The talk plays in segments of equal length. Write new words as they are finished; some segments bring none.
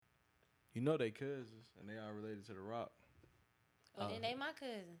You know they cousins, and they are related to The Rock. Well, then they my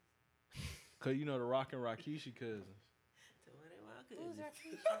cousin. Cause you know The Rock and Rakishi cousins. So what they my Who's cousin?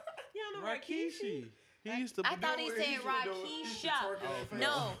 Rakeisha? You don't know Rakishi. He used to. I thought he said Rakeisha.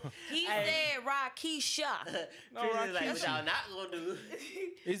 No, he said Rakeisha. No, Like, what Rakishi. y'all not gonna do?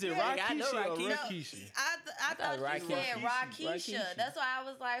 Is it I know Rakishi or Rakishi. Rakishi? I thought you said Rakeisha. Rakeisha. That's why I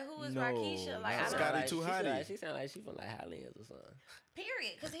was like, who is No, Rakeisha? Like, no. I don't Scotty know. too hottie. She sound like she from like Highlands or something.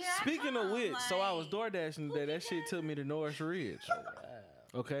 Period. Because here I Speaking come, of which, so I was like, DoorDashing today. That shit took me to Norris Ridge.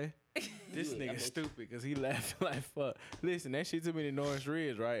 Okay. This nigga stupid because he laughing like fuck. Listen, that shit took me to Norris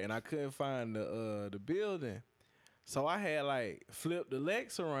Ridge, right? And I couldn't find the building. So I had like flipped the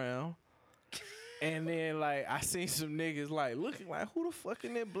Lex around. And then like I seen some niggas like looking like, who the fuck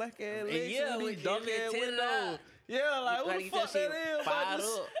in that black ass Lex Yeah, with with these dark ass tinted windows? up. Yeah, like who Like the you fuck said, that shit is? fired Like,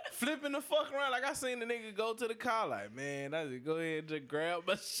 just up. flipping the fuck around. Like I seen the nigga go to the car like, man, I just go ahead and just grab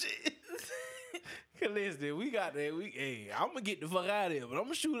my shit. Cause listen, we got that. I'm gonna get the fuck out of here, but I'm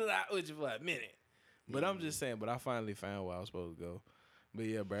gonna shoot it out with you for a minute. But I'm just saying, but I finally found where I was supposed to go. But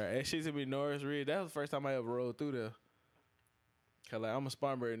yeah, bro, that shit to be Norris Ridge. That was the first time I ever rode through there. Cause like I'm a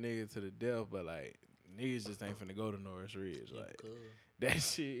Spartanburg nigga to the death, but like niggas just ain't finna go to Norris Ridge. Like Cool. that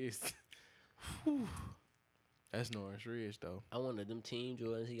shit is. Whew. That's Norris Ridge though. I wanted them team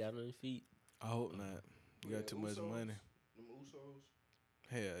Jordans he got on his feet. I hope not. You got too much money. Them Usos.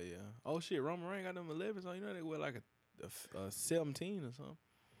 Hell yeah. Oh shit, Roman Reigns got them 11s on. You know they wear like a 17 or something.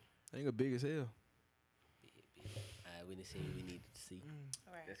 I think a big as hell. Alright, we didn't see what we needed to see.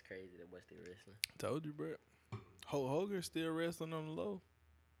 All right. That's crazy that West they wrestling. Told you, bro. Hulk Hogan still wrestling on the low.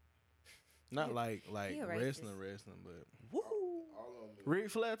 Not like he a racist. wrestling, but Woo! All of them. Ric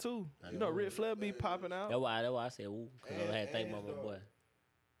Flair too. You know Ric Flair be popping out. That's why I said woo, because I had to think about my boy.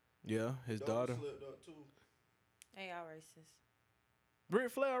 Yeah, his daughter. Slipped up too. They all racist. Ric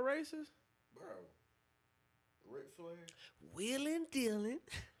Flair racist? Bro. Ric Flair. Wheeling Dylan.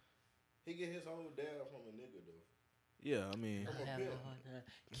 He get his whole dad from a nigga though. Yeah, I mean, I'm a Have a pimp. hard time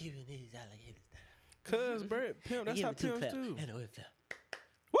giving these alligators down. cuz Brett pimp. That's Give how him two pimps claps do. and a whip clap.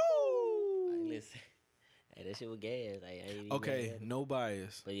 Woo! Like, listen. Hey, that shit was gas. Like, I ain't even mad Okay, at it. no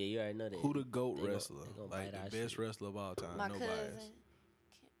bias. But yeah, you already know that. Who the GOAT They gon- wrestler? they gon' Like bite our the best shit. wrestler of all time. My no cousin. bias.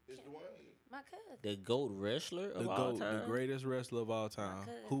 It's Dwayne. My cousin. The GOAT wrestler of The all GOAT, time? the greatest wrestler of all time.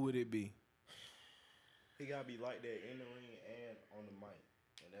 cousin. Who would it be? He gotta be like that in the ring and on the mic,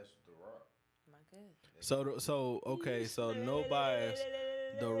 and that's The Rock. My cousin. So no bias.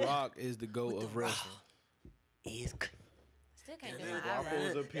 The Rock is the GOAT of wrestling. Is Still can't do In my Guapo's eyebrows.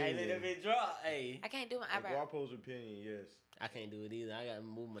 Hey, let opinion. that bit drop. Hey. I can't do my In eyebrows. Guapo's opinion, yes. I can't do it either. I gotta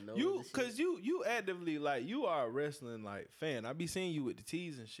move my nose. You, and shit. cause you actively like you are a wrestling like fan. I be seeing you with the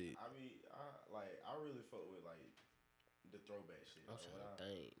tees and shit. I mean, I really fuck with like the throwback shit. I'm Like, trying to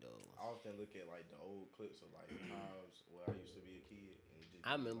think though. I often look at like the old clips of like times where I used to be a kid. And just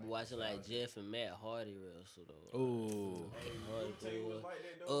I remember watching like nostalgia. Jeff and Matt Hardy wrestle though. Oh, You tell you what's like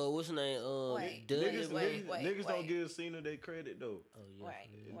that though. What's his name? Wait. Dudley. Niggas wait. don't give Cena their credit though. Oh yeah.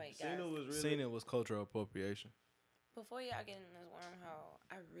 Wait, Cena guys. was really. Cena was cultural appropriation. Before y'all get in this wormhole,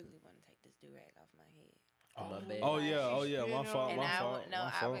 I really want to take this do-rag off my head. Oh my bad. Oh yeah, my fault, And my I fault, would, no, my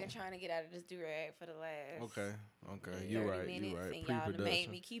I've fault. been trying to get out of this do-rag for the last Okay, 30 you right, minutes, you right. and y'all done made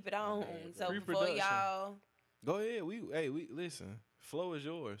me Pre-production. keep it on. So before Pre-production. y'all, Go ahead. We listen. Flow is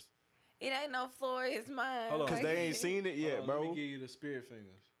yours. it ain't no floor, it's mine. Hold on, Cause they ain't seen it yet, Hold on, bro. Let me give you the spirit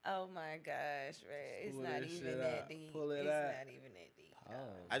fingers. Oh my gosh, Red. It's Pull not that even shit that out. deep. Pull it It's out. not even that deep. Oh.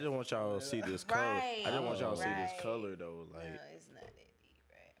 I just want y'all to see this color. Right. I just want y'all to see Right. this color though. No, Like it's not that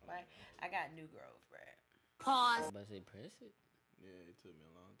deep, right? I got new growth, right? I'm about to say press it. Yeah, it took me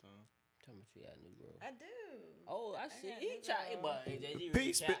a long time. Tell me you got new growth. I do. Oh, I see. got He new tried, growth. but he really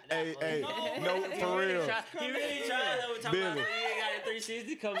Peace, tried hey, that. hey, no, he for really real. tried- He really tried. Though, talking about Billy. you ain't got a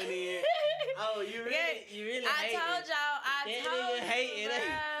 360 coming in. Oh, you really I hating. told y'all. I That told nigga you, hating.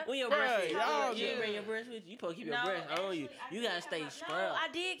 bruh. When your Bruh, breast, y'all you just- bring your breast with you. You supposed to keep your No, breast on you. actually, I You did gotta have stay my- scrubbed. No, I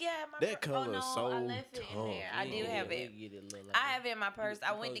did get my That purse. color oh, no, is so I left it in tough. there. I do have it. Like, I have it in my purse.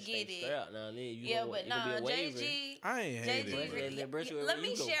 I went to get it. Now, then you Yeah, gonna- but you gonna no, be a waiver. JG. I ain't hate JG, it. Let Brush let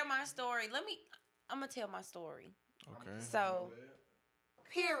me you go. share my story. I'm gonna tell my story. Okay. So,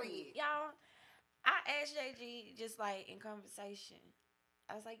 period, y'all. I asked JG just like in conversation.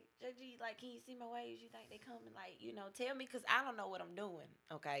 I was like, JG, like, can you see my waves? You think they coming? Like, tell me, cause I don't know what I'm doing.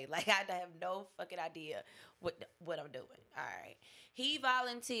 Okay, like I have no fucking idea what I'm doing. All right. He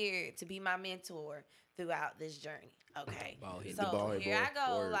volunteered to be my mentor throughout this journey. Okay. Bald head. So The bald head here boy. I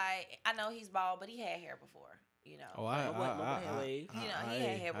go. Word. Like I know he's bald, but he had hair before. Oh, I he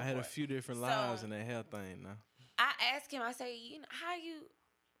had hair I had a before. few different So- lines in that hair thing now. I asked him, I say, how you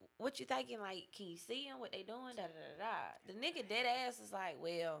what you thinking? Like, can you see them? What they doing? Da da da da. The nigga dead ass is like,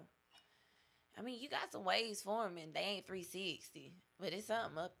 well, I mean, you got some waves for him, and they ain't 360, but it's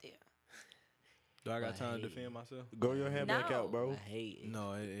something up there. Do I got time to defend myself? Grow your hair back out, bro. I hate it.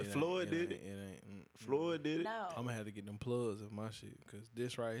 No, Floyd did it. It ain't. Floyd did it. No. I'm gonna have to get them plugs of my shit, cause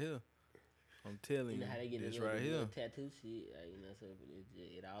this right here, I'm telling You know how they get this the right here. tattoo shit, you know, so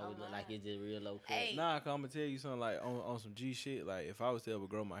it always look like my. it's just real low cut. Hey. Nah, cause I'm gonna tell you something like on some G shit. Like if I was to ever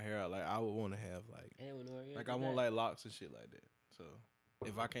grow my hair out, like I would want to have like I want like locks and shit like that. So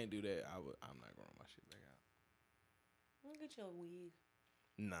if I can't do that, I'm not growing my shit back out. Look at your wig.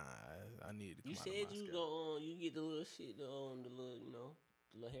 Nah, I need to. Come You out said of my you scalp. go on, you get the little shit, the little, you know,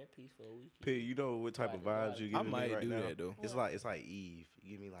 the little hairpiece for a week. P, you know what type of vibes you I give me might right do now? that though. It's like Eve.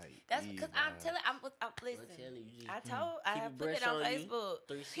 You give me like That's Eve because I'm vibes. telling. I'm listen. telling you, just I told. I keep have it put it brush on on you. Facebook.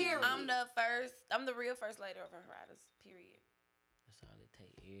 360. Period. I'm the real first lady of her riders. Period. That's all it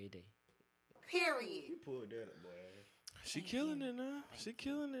take every day. Period. You pulled that up, boy. She Thank killing you. it now. She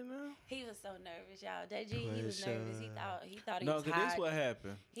killing it now. He was so nervous, y'all. JG, he was Pressure. nervous. He thought he No, was cause hiding. this what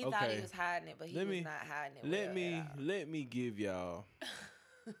happened. He okay. thought he was hiding it, but he Let was me- not hiding it. Let well me at all. let me give y'all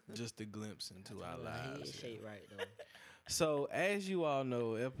just a glimpse into our Head lives. shape right though. So, as you all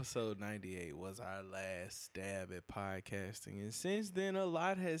know, episode 98 was our last stab at podcasting, and since then, a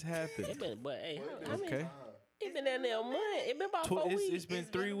lot has It happened. been, but hey, how many- Okay, it been that damn month. It been about 4 weeks. it's been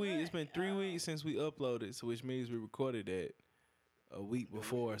 3 weeks. It's been 3 weeks since we uploaded, so which means we recorded that a week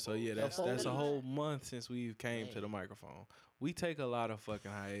before. So yeah, that's So 4 a weeks. whole month since we came to Dang. the microphone. We take a lot of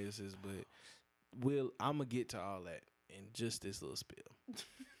fucking hiatuses, but I'm gonna get to all that in just this little spiel.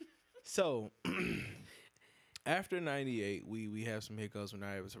 So after 98, we have some hiccups. We're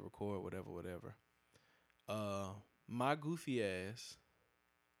not able to record, whatever. My goofy ass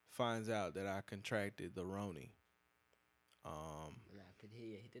finds out that I contracted the Roni. Nah, put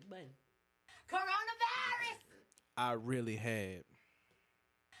here, hit that button. Coronavirus. I really had.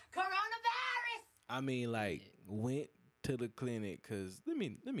 Coronavirus. I mean, like, went to the clinic because let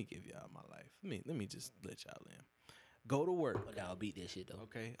me give y'all my life. Let me just let y'all in. Go to work. Okay, I'll beat that shit though.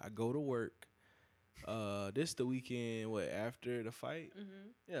 Okay, I go to work. This the weekend. What after the fight?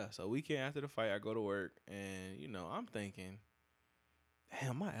 Yeah, so weekend after the fight, I go to work, and you know I'm thinking,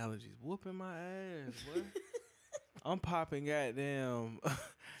 damn, my allergies whooping my ass, boy. I'm popping goddamn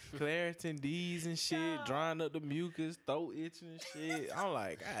Claritin D's and shit, drying up the mucus, throat itching and shit. I'm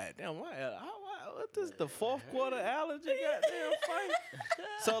like, God damn, what this the fourth quarter allergy goddamn fight?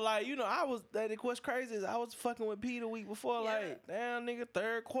 So like, you know, what's crazy is I was fucking with P the week before, like, damn nigga,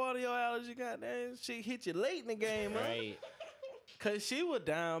 third quarter your allergy goddamn shit hit you late in the game, man. Right. Cause she was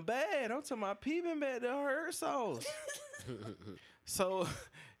down bad. I'm talking about peeping back to her sauce. So,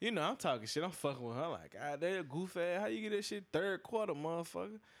 you know, I'm talking shit. I'm fucking with her like, God damn, goof ass. How you get that shit third quarter,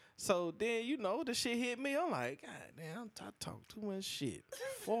 motherfucker? So then, you know, the shit hit me. I'm like, God damn, I talk too much shit.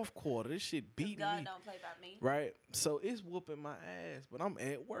 Fourth quarter, this shit beating God me. don't play by me. Right? So it's whooping my ass, but I'm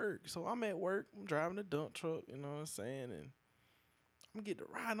at work. So I'm at work. I'm driving the dump truck, you know what I'm saying? And I'm getting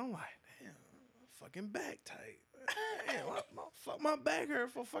to ride. And I'm like, damn, fucking back tight. Damn, my back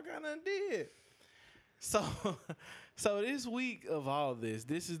hurt for fuck I done did. So this week of all this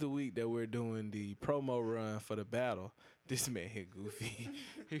is the week that we're doing the promo run for the battle. This man here goofy.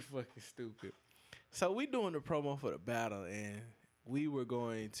 He fucking stupid. So we doing the promo for the battle, and we were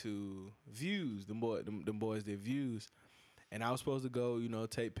going to Views. The boys did Views. And I was supposed to go, you know,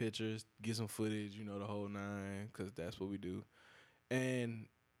 take pictures, get some footage, you know, the whole nine, because that's what we do. And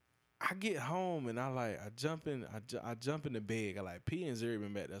I get home and I jump in the bed. I like P and Zuri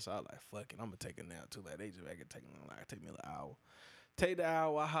been back there, so I was like, fuck it, I'm gonna take a nap too. Like they just back and take me an hour. Take the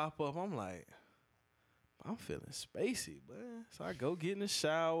hour, I hop up. I'm like, I'm feeling spacey, but so I go get in the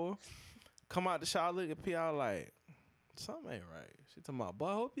shower, come out the shower, look at P. I was like, something ain't right. She talking about, boy,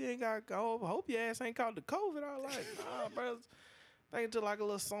 I hope you ain't got COVID. Hope your ass ain't caught the COVID. I was like, nah, bro. Think it's just like a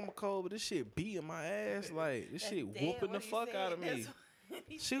little summer cold, but this shit beating my ass. Like this shit whooping the fuck out of me.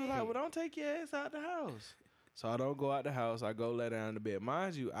 She was like, well, don't take your ass out the house. So I don't go out the house. I go lay down in the bed.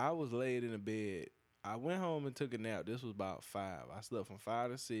 Mind you, I was laid in the bed. I went home and took a nap. This was about 5. I slept from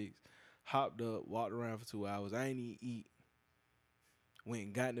 5 to 6, hopped up, walked around for 2 hours. I ain't even eat. Went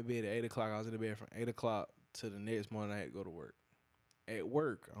and got in the bed at 8 o'clock. I was in the bed from 8 o'clock to the next morning. I had to go to work. At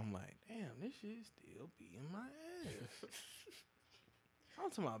work, I'm like, damn, this shit still beating my ass. I'm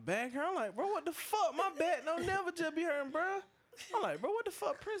talking about back here. I'm like, bro, what the fuck? My back don't never just be hurting, bro. I'm like, bro, what the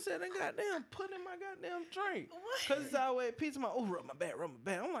fuck, Princess? They goddamn put in my goddamn drink. Cause it's always pizza. My rub my back.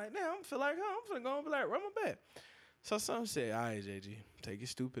 I'm like, damn, I feel like, I'm finna go and be like, rub my back. So some said, all right, JG, take your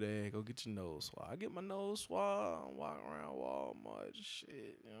stupid ass, go get your nose swab. I get my nose swab, I'm walking around Walmart and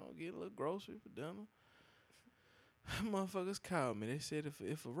shit, get a little grocery for dinner. Motherfuckers called me. They said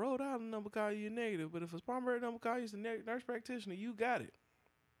if a Rhode Island number call you, negative, but if a Spartanburg number call you, it's a nurse practitioner, you got it.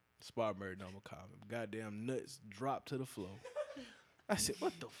 Spartanburg number called me. Goddamn nuts dropped to the floor. I said,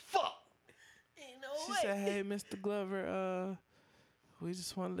 what the fuck? Ain't no She way. said, hey, Mr. Glover, we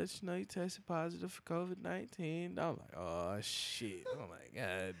just want to let you know you tested positive for COVID-19. I'm like, oh, shit. I'm like,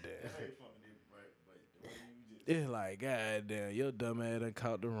 God damn. It's like, God damn, your dumb ass done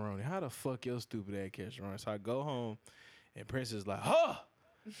caught the Rona. How the fuck your stupid ass catch the Rona? So I go home, and Princess like, huh?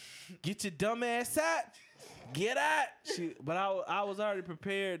 Get your dumb ass out. Get out. But I was already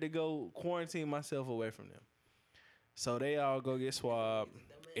prepared to go quarantine myself away from them. So they all go get swabbed.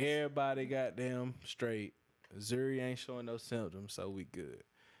 Everybody goddamn straight. Zuri ain't showing no symptoms, so we good.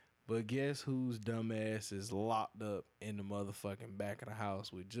 But guess whose dumb ass is locked up in the motherfucking back of the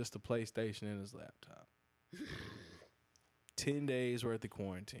house with just a PlayStation and his laptop? 10 days worth of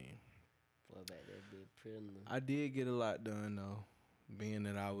quarantine. Boy, back that big prisoner. I did get a lot done though, being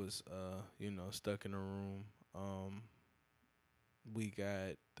that I was stuck in a room. We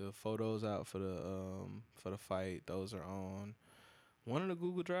got the photos out for the fight. Those are on one of the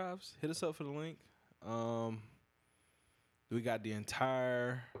Google Drives. Hit us up for the link. We got the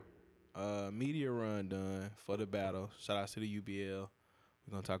entire media run done for the battle. Shout out to the UBL.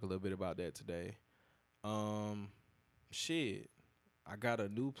 We're gonna talk a little bit about that today. Shit. I got a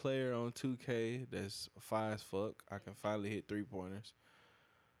new player on 2K that's fire as fuck. I can finally hit 3-pointers.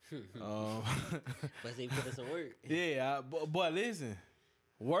 But they put us some work. Yeah, but listen,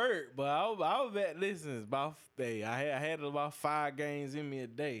 work. But I was at listen about day. I had about 5 games in me a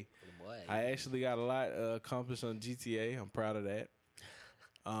day. Boy, I actually got a lot accomplished on GTA. I'm proud of that.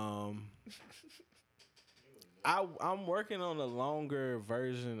 I'm working on a longer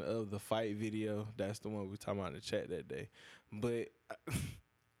version of the fight video. That's the one we talking about in the chat that day. But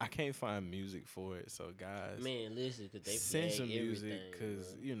I can't find music for it. So guys, man, listen, cause they send some flag music everything,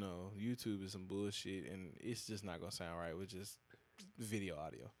 because bro. YouTube is some bullshit and it's just not gonna sound right with just video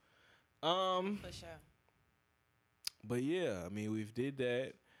audio. For sure. But yeah, I mean we've did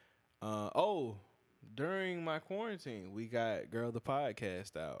that. During my quarantine, we got Girl the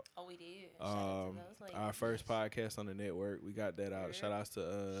Podcast out. Oh, we did. Shout out to those ladies. Our first podcast on the network. We got that out. Yeah. Shout outs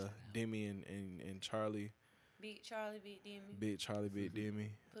to Demi and Charlie. Big Charlie, Big Demi. Big Charlie, Big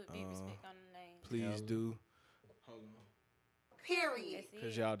Demi. Put big respect on the name. Please do. Period.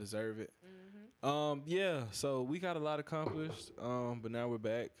 Because y'all deserve it. Mm-hmm. Yeah, so we got a lot accomplished. But now we're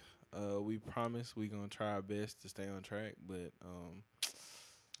back. We promise we gonna try our best to stay on track. But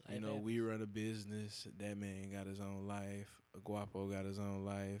we run a business. That man got his own life. Guapo got his own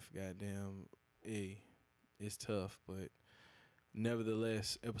life. Goddamn, it's tough, but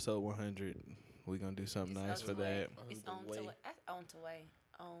nevertheless, episode 100, we gonna do something It's nice on for the way. that. It's on to way. That's on to way.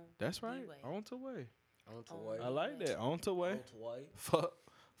 On That's the right. way. On to way. On to On way. I like that. On to way. On to way.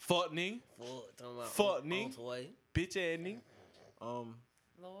 Fuck me. Talking about Fuck on me. to way. Bitch ass nigga.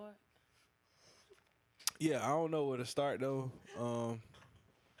 Lord. Yeah, I don't know where to start though.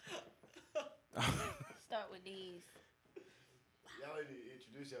 Start with these. Y'all need to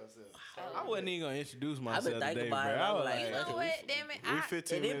introduce yourselves. I wasn't even gonna introduce I've myself been thinking today, bro. about it. I I was was like, You like, know okay, what? we- Damn it. We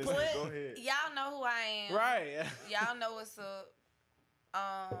 15 It didn't minutes. put- Go ahead. Y'all know who I am. right. Y'all know what's up.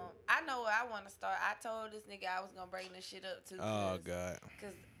 I know where I want to start. I told this nigga I was gonna bring this shit up too. Oh God.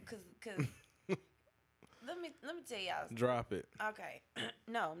 Cause let me tell y'all. Drop it. Okay.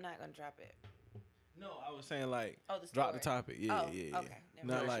 No, I'm not gonna drop it. No, I was saying like Oh, the drop the story. topic. Yeah, Oh, yeah. okay. Never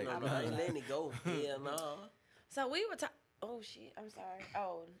Not mind. like No, I no, was letting it go. Yeah, no. So we were talking. Oh shit! I'm sorry.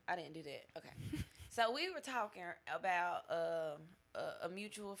 Oh, I didn't do that. Okay. So we were talking about a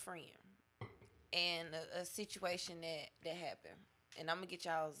mutual friend and a situation that happened, and I'm gonna get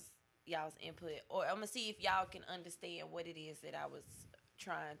y'all's input, or I'm gonna see if y'all can understand what it is that I was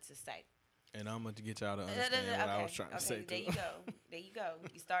trying to say. And I'm gonna get y'all to understand what I was trying to say. There too. you go. There you go.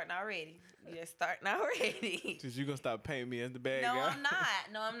 You starting already. You're starting already. Cause you gonna stop painting me as the bad No, guy. I'm not.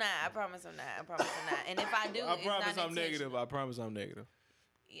 No, I'm not. I promise I'm not. And if I do, I it's promise not I'm negative. intentional. I promise I'm negative.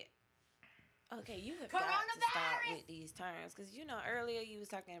 Yeah. Okay, you have got to stop with these terms because earlier you was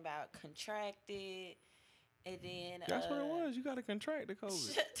talking about contracted, and then That's what it was. You gotta contract the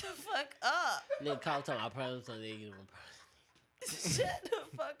COVID. Shut the fuck up. Nigga call talking, I promise I'm negative. Shut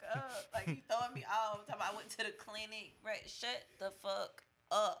the fuck up. Like you throwing me off. Talking about I went to the clinic. Right. Shut the fuck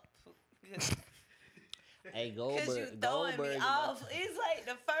up. Hey, Because you Goldberg. throwing me Goldberg. off. It's like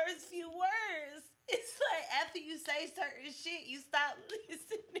the first few words. it's like after you say certain shit, you stop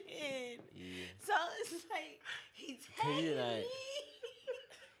listening. Yeah. So it's like he's Cause you hating like- me.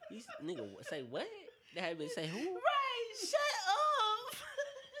 You nigga say what? They had me say who? Right, shut up.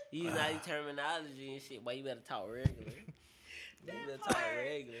 You use all these terminology and shit. Boy, you better talk regular. You better talk part.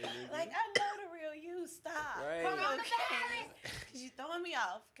 regular, nigga. Like, I know the real you. Stop. Right. Okay. Cause you throwing me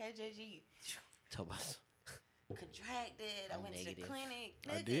off. KJG. Tomas. Contracted. I I'm went to negative. the clinic.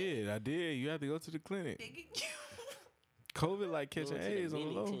 I did. You have to go to the clinic. Nigga. COVID like catching Going to AIDS the on the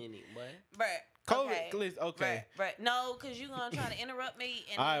mini low. clinic, boy. Bruh. COVID, listen, okay. Bruh. No, cause you gonna try to interrupt me.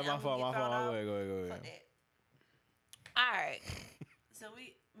 And All right, then my I'm fault. gonna get thrown off. Go ahead. Fuck that. All right. So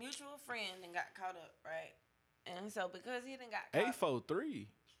we mutual friend and got caught up, right? And so because he done got caught 843.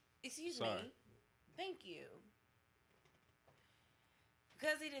 excuse Sorry. me. Thank you.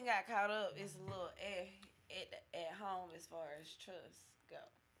 Because he done got caught up, it's a little at home as far as trust go,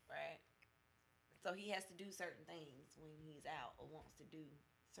 right? So he has to do certain things when he's out or wants to do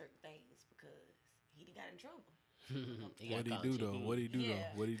certain things because he done got in trouble. What he do though? What he do Yeah.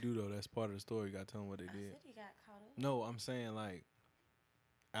 though? What he do though? That's part of the story. You gotta tell him what they I did. said he got caught up. No, I'm saying like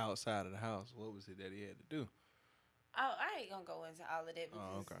outside of the house. What was it that he had to do? Oh, I ain't gonna go into all of that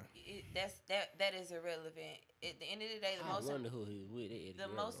because okay. that is irrelevant. At the end of the day, I wonder who he was with. the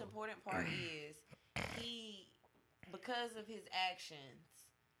most important part is because of his actions,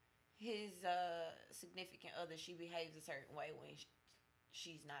 his significant other, she behaves a certain way when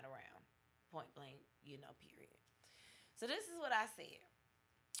she's not around. Point blank, period. So this is what I said.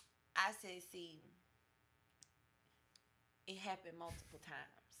 I said, see, it happened multiple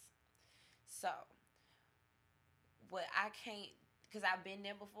times. So what I can't, because I've been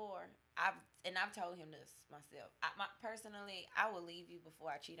there before. I've told him this myself. Personally, I will leave you before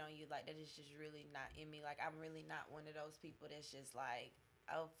I cheat on you. Like, that is just really not in me. Like, I'm really not one of those people that's just like,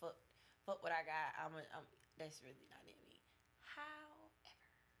 oh, fuck what I got. That's really not in me. However,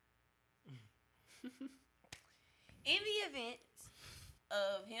 in the event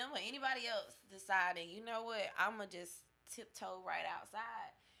of him or anybody else deciding, you know what, I'm going to just tiptoe right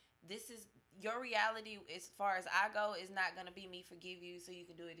outside. This is your reality as far as I go is not going to be me forgive you so you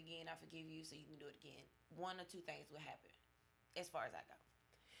can do it again. I forgive you so you can do it again. One or two things will happen as far as I go.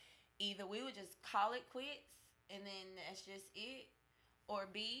 Either we would just call it quits and then that's just it. Or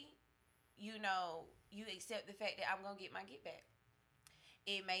B, you accept the fact that I'm going to get my get back.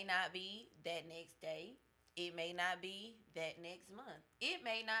 It may not be that next day. It may not be that next month. It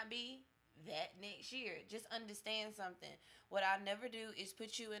may not be that next year. Just understand something. What I'll never do is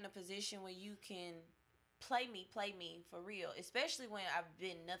put you in a position where you can play me for real, especially when I've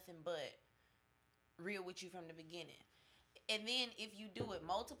been nothing but real with you from the beginning. And then if you do it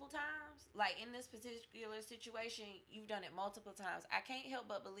multiple times, like in this particular situation, you've done it multiple times. I can't help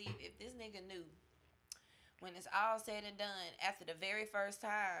but believe if this nigga knew when it's all said and done, after the very first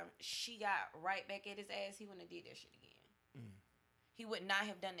time, she got right back at his ass, he wouldn't have did that shit again. He would not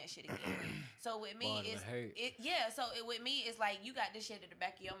have done that shit again. So with me, with me, it's like you got this shit at the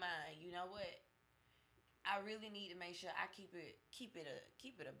back of your mind. You know what? I really need to make sure I keep it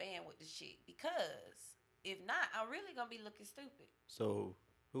a band with this shit because if not, I'm really gonna be looking stupid. So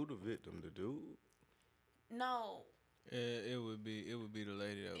who the victim? The dude? No. It would be the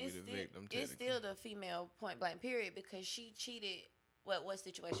lady that would be the victim. It's still the female, point blank, period, because she cheated. What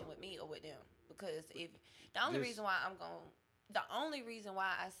situation with me or with them? Because the only reason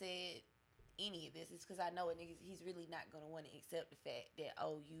why I said any of this is because I know a nigga, he's really not gonna want to accept the fact that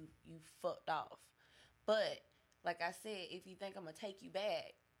you fucked off. But like I said, if you think I'm gonna take you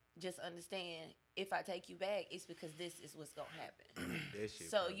back, just understand if I take you back, it's because this is what's gonna happen.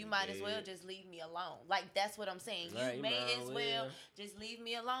 So you might as well just leave me alone. Like that's what I'm saying. Right, you may as well just leave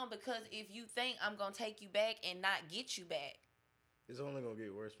me alone because if you think I'm gonna take you back and not get you back, it's only gonna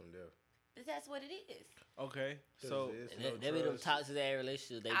get worse from there. But that's what it is. Okay, so they be them toxic ass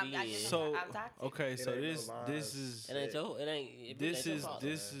relationships they be in. So okay, so this is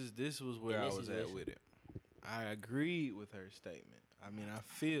this was where I was at with it. I agreed with her statement. I mean, I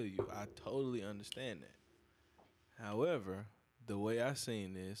feel you. I totally understand that. However, the way I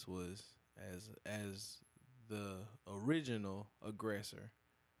seen this was as the original aggressor,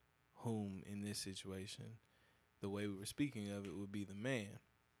 whom in this situation, the way we were speaking of it would be the man.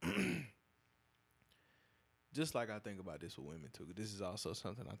 Just like I think about this with women too. This is also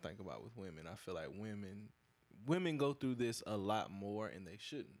something I think about with women. I feel like women go through this a lot more and they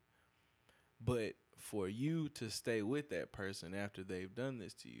shouldn't. But for you to stay with that person after they've done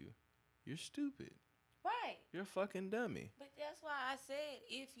this to you, you're stupid. Right. You're a fucking dummy. But that's why I said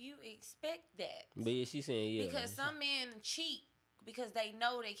if you expect that. But yeah, she's saying Because some men cheat because they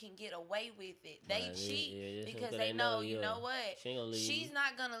know they can get away with it. They Right, cheat yeah, because they know, you yeah, know what? she ain't gonna leave She's me.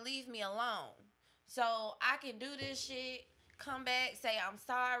 not gonna leave me alone. So I can do this shit, come back, say I'm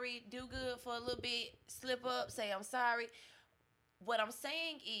sorry, do good for a little bit, slip up, say I'm sorry. What I'm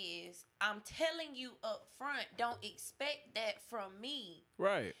saying is, I'm telling you up front, don't expect that from me.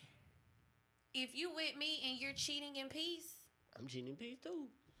 Right. If you with me and you're cheating in peace, I'm cheating in peace too.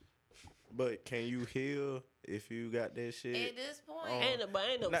 But can you heal if you got that shit? at this point, Ain't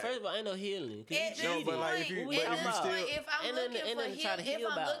no. Nah. First of all, ain't no healing. 'Cause at you this No, cheated. but like, if you- point, but at if you this still- point, if I'm Ain't looking nothing- for ain't nothing to try to healing, if heal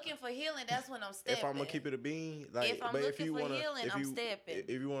I'm about. looking for healing, that's when I'm stepping. If I'm gonna keep it a bean, like, If I'm but if looking you for wanna, healing, if I'm you, stepping. if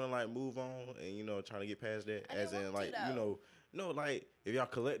you wanna like move on and trying to get past that, I as didn't in want like to, though. no, like if y'all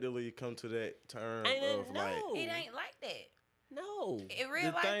collectively come to that term Ain't of nothing- like, no. It ain't like that. No. In real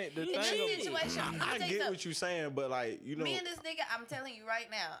The life, thing- the in thing this of- situation, let me I tell you get something. what you're saying, but like Me and this nigga, I'm telling you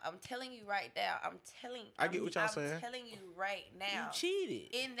right now. I'm telling you right now. I get what y'all I'm saying. telling you right now. You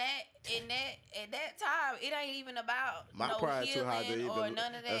cheated. At that time, it ain't even about my no pride too high to healing or even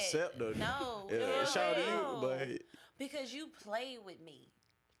none of that. accept the No, shout to you, no. but Because you play with me.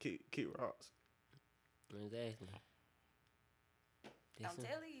 keep rocks. Exactly. I'm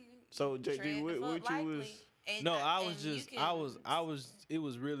telling you. So tread JG, the what fuck you was? lightly. And No, I and was you just, can- I was, it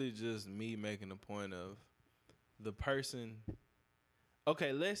was really just me making a point of the person.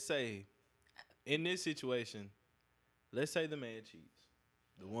 Okay, let's say in this situation, let's say the man cheats.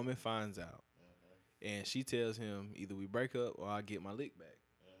 The woman finds out. And she tells him either we break up or I get my lick back.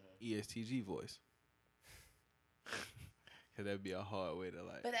 ESTG voice. Cause that'd be a hard way to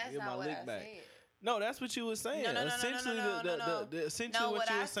like But that's get my not what lick I back. said. No, that's what you was saying. No. Essentially, essentially No, what what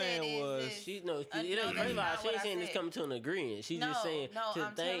you I were saying said is was this. She no. No, It ain't. that's First of all, not she what ain't I saying this said. coming to an agreement. She's just saying no, to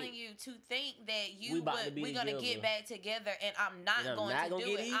I'm think. telling you to think that We you about to be we're gonna together. get back together, and I'm not And I'm going not to gonna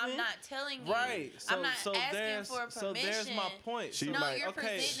do get it. I'm even? not telling you. right. So, I'm not so asking there's, for permission. so there's my point. She So- No, might- you're okay.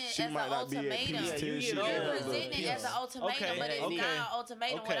 presenting it She as might an not be at ultimatum. peace Yeah, till you she get You're on get it, it, presenting it but- as an ultimatum, Okay, but it's okay. not an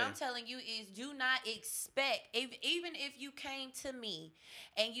ultimatum. What Okay. I'm telling you is do not expect, even if you came to me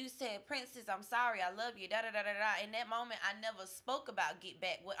and you said, Princess, I'm sorry, I love you, da da da da da. In that moment, I never spoke about get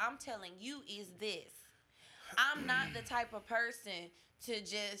back. What I'm telling you is this. I'm not the type of person to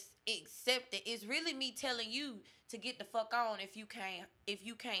just accept it. It's really me telling you to get the fuck on if you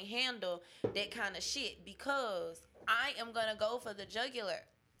can't handle that kind of shit, because I am gonna go for the jugular.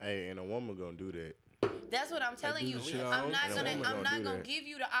 Hey, and a woman gonna do that. That's what I'm telling do you. the shit I'm on- not and a gonna woman I'm gonna not do gonna that. give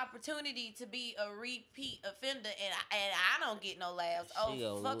you the opportunity to be a repeat offender, and I don't get no laughs. She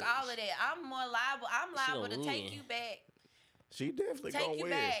Oh, gonna fuck win. all of that. I'm more liable. I'm liable to gonna take win. you back. She definitely Take gonna you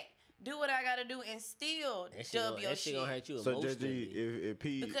win. back. Do what I gotta do and still That shit dub gonna, your that shit shit. gonna hurt you So emotionally. JG, if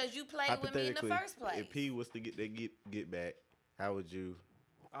P Because you played with me in the hypothetically, first place. if P was to get that get back, how would you?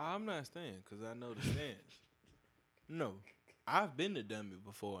 I'm not staying because I know the stance. No, I've been the dummy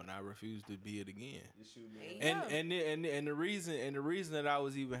before and I refuse to be it again. Yeah. And the reason that I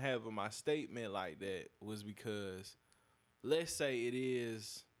was even having my statement like that was because, let's say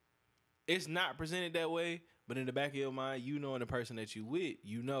it's not presented that way, but in the back of your mind, you know, and the person that you with,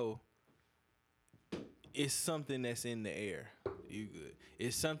 you know, it's something that's in the air. You good?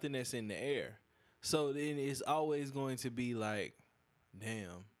 It's something that's in the air. So then it's always going to be like,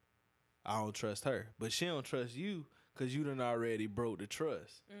 damn, I don't trust her, but she don't trust you because you done already broke the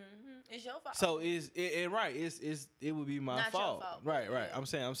trust. It's your fault. So right? It would be my Not your fault. fault, Right. but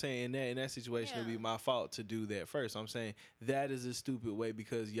yeah. I'm saying in that situation, it would Yeah. be my fault to do that first. I'm saying that is a stupid way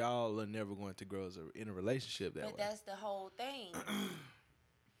because y'all are never going to grow in a relationship that But way. that's the whole thing.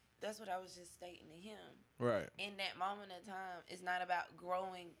 That's what I was just stating to him. Right. In that moment of time, it's not about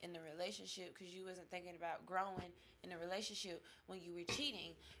growing in the relationship because you wasn't thinking about growing in the relationship when you were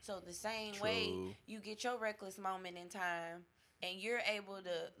cheating. So the same way True. you get your reckless moment in time and you're able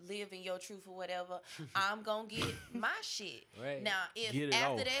to live in your truth or whatever, I'm going to get my shit. Right. Now, if Get it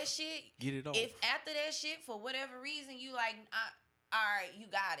after off. that shit, Get it off. if after that shit, for whatever reason, you like, all right, you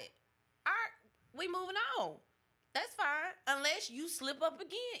got it. All right, we moving on. That's fine. Unless you slip up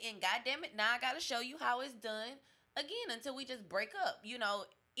again. And goddamn it, now I got to show you how it's done again until we just break up. You know,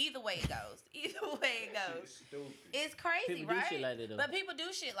 either way it goes. Either way it goes. It's crazy, People do right? shit like that, though. But people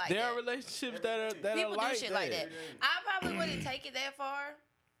do shit like There that. are relationships that are People like do shit like that. I probably wouldn't take it that far.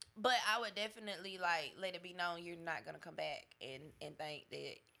 But I would definitely like let it be known you're not gonna come back and think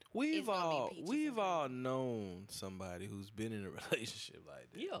that We've gonna be all peaches we've and all known somebody who's been in a relationship like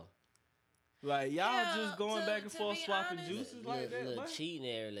that. Yeah. Like y'all Yeah, just going to- back and to forth be swapping honest- juices like that. Little man. cheating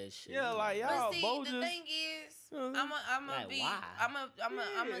there, that shit. Yeah, like y'all But see, both the just. thing is, Mhm. I'm Like, be, why? I'm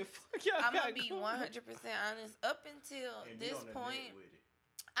Yeah, fuck y'all gonna got be going. 100% honest. Up until this point,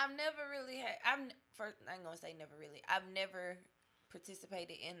 I've never really had. I ain't gonna say never really. I've never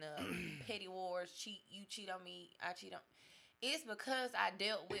participated in the petty wars. You cheat on me, I cheat on. It's because I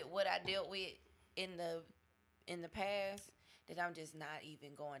dealt with what I dealt with in the past that I'm just not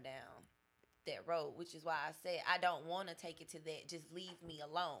even going down that road, which is why I said I don't want to take it to that. Just leave me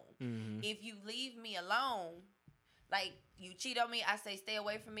alone. Mm-hmm. If you leave me alone, like you cheat on me, I say stay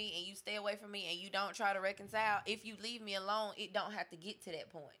away from me, and you stay away from me, and you don't try to reconcile. If you leave me alone, it don't have to get to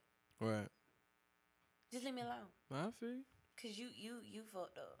that point. Right. Just leave me alone. I feel you. Cause you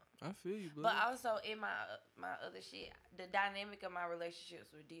fucked up. I feel you, But also in my other shit, the dynamic of my relationships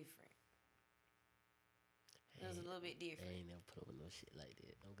were different. It was a little bit I different. ain't never put up with no shit like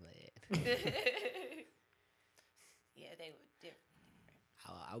that. I'm glad. Yeah, they were different.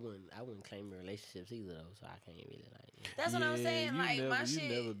 I wouldn't claim relationships either though, so I can't really like. You know. That's what I'm Yeah, saying. you Like never- my you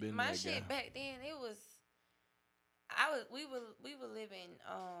shit, never been my that shit guy. back then, it was. We were living.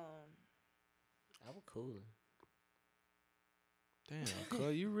 I was cool. Damn,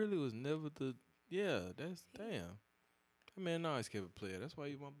 cuz you really was never the. Yeah, that's damn. That man always kept it player. That's why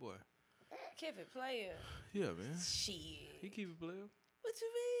you my boy. Kept it player. Yeah, man. Shit. He keep it player. What you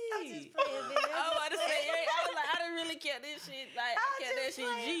I'm mean? just playing, man. I was about to say, I was like, I didn't really care this shit. Like, I kept that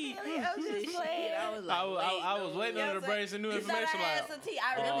shit G. I'm just playing. I was like, I was waiting on the brain some new information. I had Like, some tea.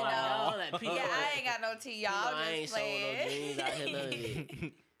 I really know. Like, Yeah, I ain't got no tea, y'all. I I'm ain't just sold no dreams out here, none of playing.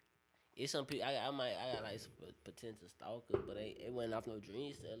 it. It's some people, I got like some potential stalkers, but it wasn't off no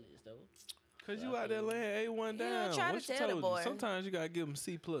dream sellers, though. cause you out there laying A1 You down. don't try to What you tell the told boy. you? Sometimes you gotta give him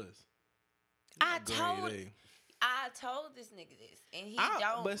C+. I Grade told A. this nigga this, and he I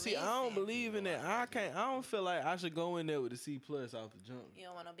don't. But see, I don't listen. believe in that. I don't feel like I should go in there with a C+ off the jump. You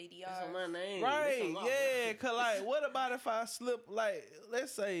don't want no BDR. That's on my name. Right, yeah, cause like, what about if I slip? Like,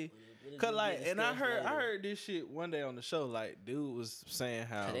 let's say, cause like, and I heard this shit one day on the show. Like, dude was saying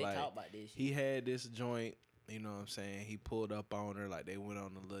how They like talk about this shit. he had this joint. You know what I'm saying? He pulled up on her, like they went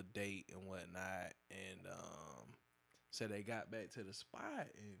on a little date and whatnot, and so they got back to the spot,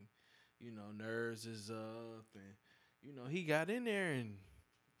 and you know nerves is up, and you know he got in there and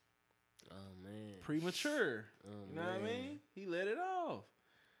Oh man. premature. Oh, You know what I man. mean? He let it off.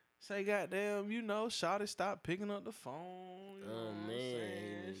 Say, goddamn, you know, Shawty stopped picking up the phone. You know Oh, what I'm man.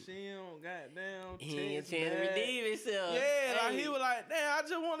 saying? She don't goddamn He ain't text trying to back. redeem himself. Yeah, like Hey. he was like, damn, I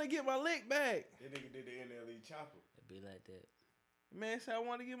just want to get my lick back. That nigga did the NLE chopper. It be like that. Man said, I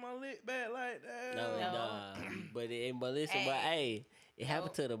want to get my lick back like that. No, No. nah. But listen, Hey. but hey, it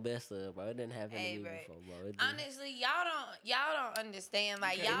happened No. to the best of us, bro. It didn't happen Hey, to me bro. before, bro. It didn't. Honestly, y'all don't understand.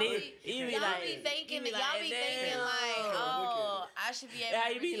 Like You y'all can't- be, you be y'all like- be thinking, you be y'all like, be damn. thinking like, Look oh, at I should be able Yeah,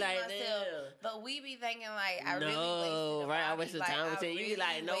 to you be redeem like, myself. damn. But we be thinking like, I No, really wasted a right, I body. wasted like, time with I it. You be really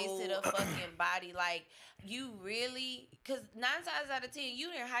like, no. wasted a fucking body. Like you really, cause 9 times out of 10,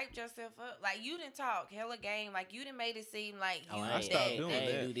 you didn't hype yourself up. Like you didn't talk hella game. Like you didn't made it seem like you I stopped that. doing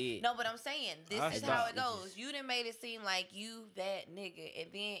ain't that. do that. No, but I'm saying this I is how it stopped. goes. You done made it seem like you that nigga,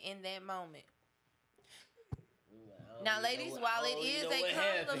 and then in that moment. Now, ladies, while it is a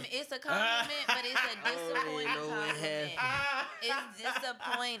compliment, it's a compliment, but it's a disappointing know what compliment. Ah, It's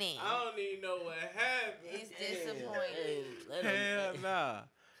disappointing. I don't even know what happened. It's disappointing. Hell nah.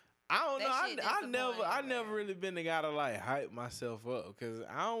 I don't That shit know. I disappointing, never man. really been the guy to like hype myself up because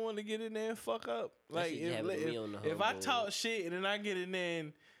I don't want to get in there and fuck up. Like shit if, happened to me on the if I humble. talk shit and then I get in there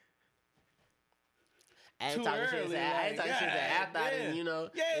and I ain't too talking shit. early, I ain't like, talking shit after I God didn't, damn. you know.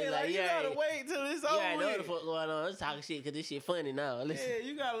 yeah, it's like you gotta ain't- wait till it's You over ain't know what the with. fuck going on. I'm just talking shit because this shit funny now. Listen, Yeah,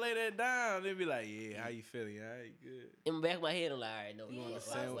 you gotta lay that down. Then be like, yeah, how you feeling? All right, good. in the back of my head, I'm like, all right, no, You you want want a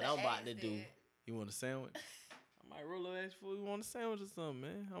to sandwich? what I'm about to do. You want a sandwich? I might roll a ass for you want a sandwich or something,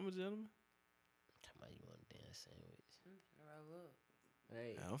 man. I'm a gentleman. Talking about you want a damn sandwich. Roll up.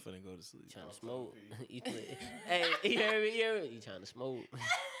 Right. I'm finna go to sleep. Trying to smoke. Hey, you heard me? You trying to smoke.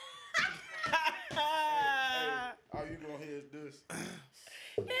 All you gonna hear is this.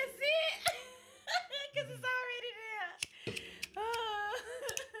 That's it. Cause it's already there.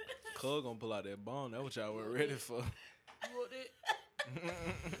 Cole gonna pull out that bone. That's what y'all weren't ready for. You want it?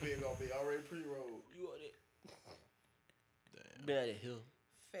 Big gonna be already pre-rolled. You want it? Damn. Be like that hill.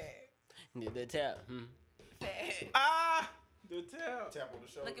 Fact. The tap. Fact. Ah, the tail. Tap on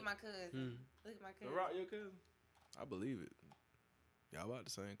the shoulder. Look at my cousin. Look at my The cousin. rock your cousin? I believe it. Y'all about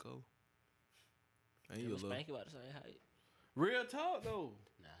the same color. And you a little Spanky about the same height. real talk though.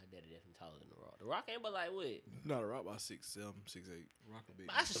 Nah, her daddy definitely taller than the Rock. The Rock ain't but like what? Not a rock about 6'7", 6'8". Rock a big.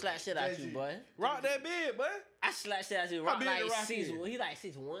 I should slap shit out you, JG. boy. Rock that big, boy. I should slap shit out you. How Rock big like the Rock 6'1". is? He like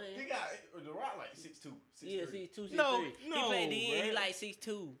 6'1". He got the rock like 6'2", 6'3". Yeah, 6'2", 6'3". No, He no, played the end. He bruh. like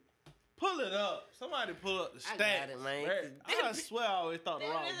 6'2". Pull it up. Somebody pull up the I stats. got it, man. Bruh. I swear I always thought the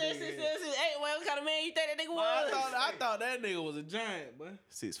Rock was big. Hey, what kind of man you think that nigga But I was? thought that nigga was a giant, boy.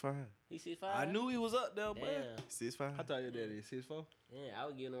 6'5". He 6'5"? I knew he was up there, boy. Damn. 6'5". I thought your daddy is 6'4". Yeah, I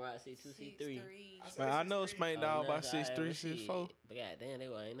was giving him right 6'2", 6'3". Man, I know Spank Dog about 6'3", 6'4". But goddamn, they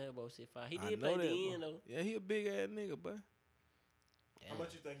ain't nothing about 6'5". He I did know play that, the end, though. Yeah, he a big ass nigga, boy. How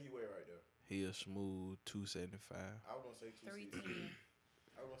much you think he weigh right there? He a smooth 275. I was gonna say 260. 310.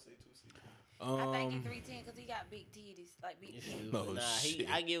 I was gonna say 260. I think he's 310 because he got big titties, like big titties. No Nah, shit.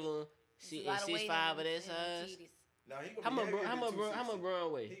 I give him There's a lot of weight 6'5" in of that them size. titties. Now he gonna How be much? heavier How than much? How 260. much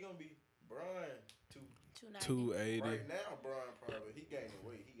Braun weigh? He gonna be Brian 290. 280. Right now, Brian probably he gaining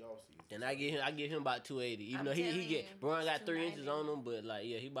weight. He off season. And I give him about 280. Even I'm though he telling get you, Braun got 3 290. inches on him, but like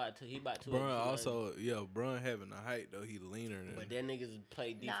he about 280. Brun also, Brun having a height though. He leaner than. But that niggas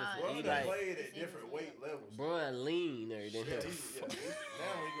play defense. Nah, Brian He done like played at different weight levels. Braun leaner than Yeah, him. now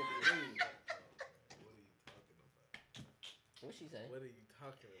he gonna be lean. What she say? What are you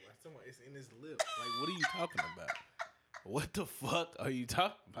talking about? Someone, it's in his lips. Like, what are you talking about? What the fuck are you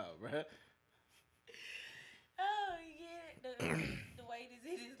talking about, bruh? Oh, yeah. The weight is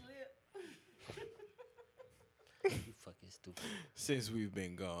in his lip. You fucking stupid. Since we've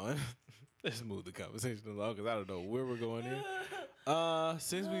been gone, let's move the conversation along because I don't know where we're going in.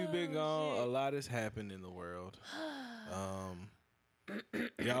 Since we've been gone, a lot has happened in the world.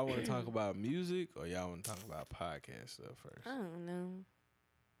 Y'all want to talk about music or y'all want to talk about podcast stuff first? I don't know.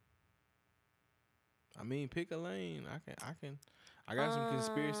 I mean, pick a lane. I got some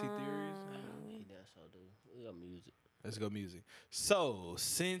conspiracy theories. He does so, dude. We got music. Let's go music. So,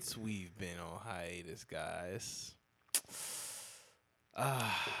 since we've been on hiatus, guys,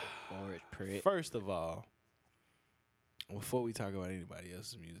 Orange prick. first of all, before we talk about anybody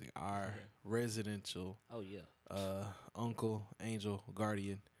else's music, our residential Oh yeah. uncle, angel,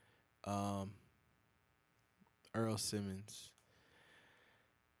 guardian, Earl Simmons,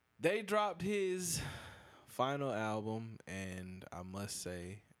 they dropped his final album, and I must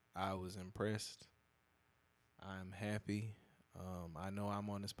say, I was impressed. I'm happy. I know I'm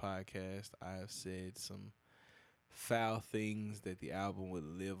on this podcast. I have said some foul things that the album would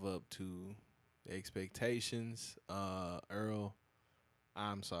live up to the expectations. Earl,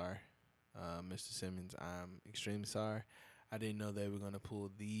 I'm sorry. Mr. Simmons, I'm extremely sorry. I didn't know they were going to pull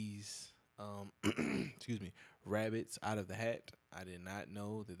these rabbits out of the hat. I did not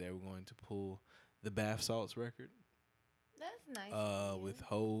know that they were going to pull the Bath Salts record. That's nice. With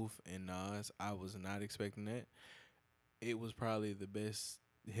Hove and Nas. I was not expecting that. It was probably the best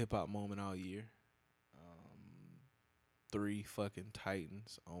hip hop moment all year. 3 fucking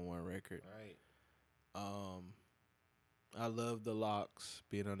titans on one record. Right. I love the Locks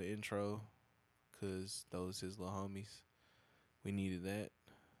being on the intro because those his little homies. We needed that.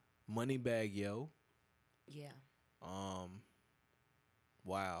 Moneybag Yo. Yeah,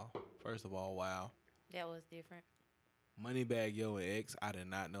 Wow. First of all, wow. that was different. Moneybag Yo and X, I did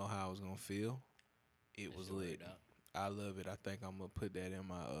not know how I was going to feel. It was lit. I love it. I think I'm going to put that in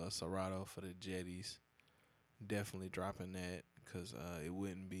my Serato for the Jetties. Definitely dropping that because it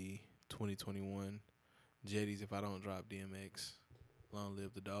wouldn't be 2021 Jetties if I don't drop DMX. Long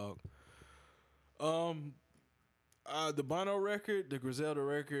live the dog. The Bono record, the Griselda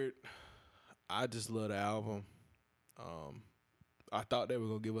record, I just love the album. I thought they were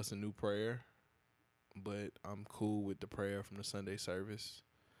going to give us a new prayer, but I'm cool with the prayer from the Sunday service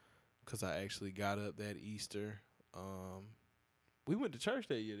because I actually got up that Easter. We went to church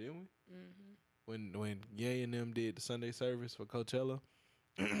that year, didn't we? Mm-hmm. When Ye and them did the Sunday service for Coachella.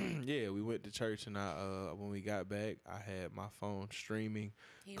 Yeah, we went to church, and when we got back, I had my phone streaming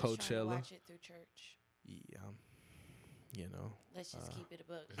He was trying to Coachella. watch it through church. Yeah, you know. Let's just keep it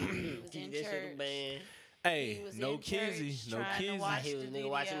a buck. He was in church. Man. Hey, He was no in Kizzy, church no trying to Kizzy. watch He was the nigga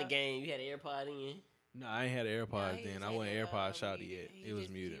watching the video. game. You had an AirPod in. No, I ain't had an AirPods he then. was I at wasn't the, AirPods shouted he- yet. he It was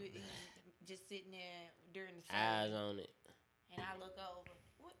just- muted. he was just sitting there during the Eyes service, on it. and I look over.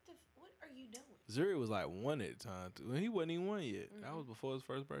 What are you doing? Zuri was like 1 at the time. Too. He wasn't even 1 yet. That was before his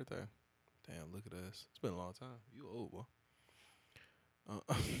first birthday. Damn, look at us. It's been a long time. You old, boy.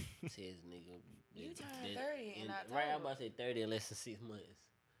 Says nigga. You turned 30 in October. Right, I'm about to say 30 in less than 6 months.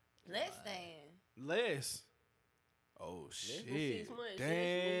 Less than. Less. Oh, shit. than 6 months,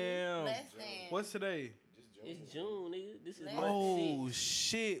 Damn. Less than. What's today? It's June, nigga. This is Less- month Oh, 6.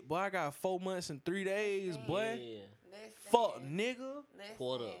 shit. Boy, I got 4 months and 3 days, boy. Yeah. Less than. Fuck, nigga. Less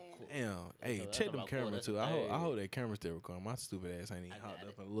Quarter. than. Damn. Hey, That's check them about cameras, quarter too. to I third. hope that camera still recording. My stupid ass ain't even I hopped got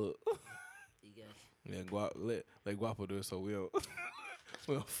up it. and look. You got Yeah, let Guapo do it so we don't,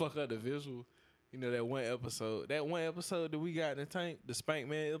 we don't fuck up the visual. You know that one episode that we got in the tank, the Spank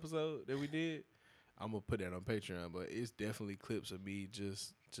Man episode that we did. I'm gonna put that on Patreon, but it's definitely clips of me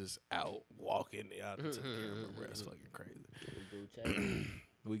just out walking out to the camera. Bro, it's fucking crazy.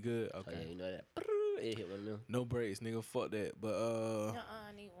 We good? Okay. Oh, yeah, you know that. It hit one of them. No breaks, nigga. Fuck that. But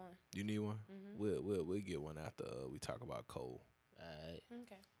I need one. you need one? Mm-hmm. We'll get one after we talk about Cole. Alright.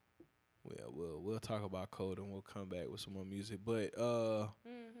 Okay. We'll talk about Cole and we'll come back with some more music. But Mm-hmm.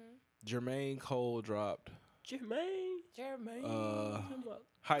 Jermaine Cole dropped. Jermaine.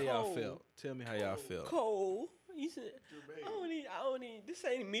 How y'all Cole. felt? Tell me how y'all felt. Cole. You said, I don't need, this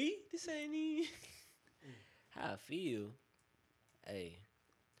ain't me. This ain't me. How I feel. Hey.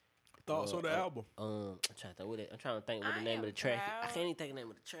 Thoughts on the album? I'm trying to think what the name of the track. I can't even think of the name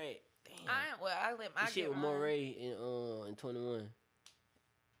of the track. Damn. I let my shit with Moray in 21.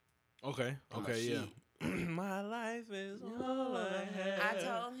 Okay. Oh, Okay. shit. Yeah. My life is all I have. I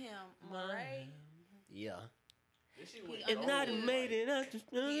told him, Moray. Yeah. He And not understood. made it up.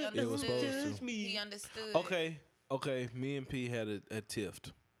 He It was supposed understood. to. He understood. Okay. Me and P had a tiff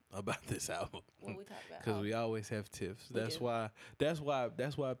about this album. What we talk about? Because we always have tiffs. That's do. why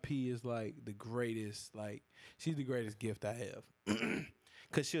P is like the greatest. Like she's the greatest gift I have.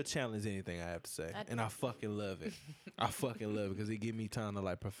 Cause she'll challenge anything I have to say, and I fucking love it. I fucking love it because it give me time to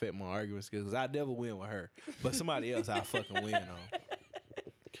like perfect my argument skills. Cause I never win with her, but somebody else I fucking win on.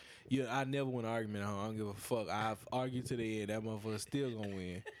 Yeah, I never win an argument on. I don't give a fuck. I've argued to the end. That motherfucker still gonna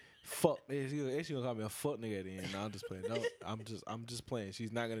win. Fuck. She gonna call me a fuck nigga at the end. No, I'm just playing. No, I'm just playing.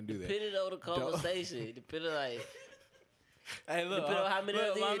 She's not gonna do that. Depending on the conversation. Depending like. Hey, look. Depending on how many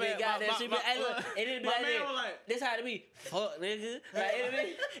look, other they got that shit. Hey, look. And it'll be my like, man this. was like, This how to be. Fuck, nigga. Like,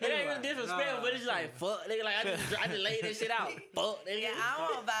 it ain't really disrespectful, but it's like, fuck, nigga. Like, I just laid this shit out. Fuck, nigga. Yeah, I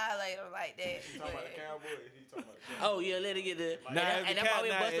won't violate him like that. He talking about the Cowboys. He talking about the Cowboys. Oh, yeah, let it get the.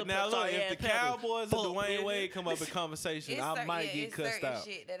 Now look, if the Cowboys or Dwayne Wade come up in conversation, I might get cussed out.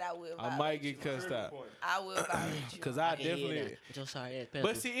 Shit that I will I might get cussed out. I will violate you. Cause I definitely. Joe, sorry, ass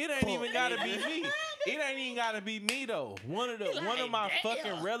But see, it ain't even gotta be me. It ain't even gotta be me though. One of my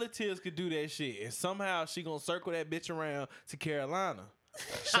fucking relatives could do that shit, and somehow she gonna circle that bitch around to Carolina.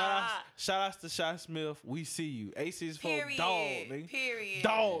 Shout outs to Shy Smith. We see you. AC's for Period. dog, nigga. Period.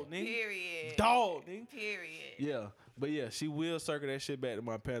 Dog, nigga. Period. Dog, nigga. Period. Yeah. But yeah, she will circle that shit back to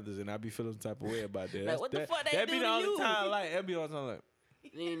my Panthers, and I be feeling some type of way about that. Like, what the fuck they that do be to the only you? time like that be the only time like.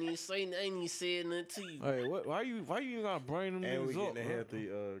 They ain't even said nothing to you. Hey, what? Why you gotta bring them And we niggas up? getting a bro?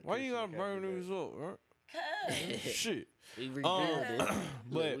 healthy. Why you gotta bring Christian them niggas up? Bro? Cause Shit. We rebuilding.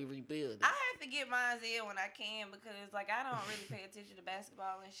 but- we rebuilding. I have to get mine in when I can because like I don't really pay attention to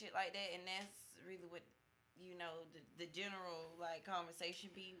basketball and shit like that, and that's really what the general like conversation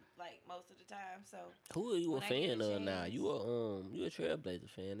be like most of the time. So Who are you a when I get fan a of now? chance. You a Trailblazer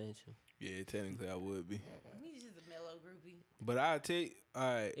fan, ain't you? Yeah, technically I would be. he's just a mellow groupie. But I take all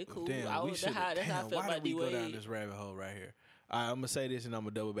right. It cool. Damn, we should. that's how I feel Why about did we go down D-Wade. this rabbit hole right here? All right, I'm gonna say this and I'm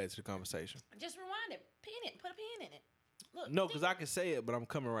gonna double back to the conversation. Just rewind it, pin it, put a pin in it. Look, No, because I can say it, but I'm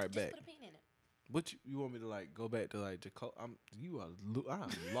coming right just back. put a pin in it. What you want me to like go back to like Jacob? I'm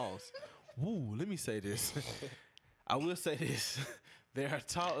lost. Woo, let me say this. I will say this. There are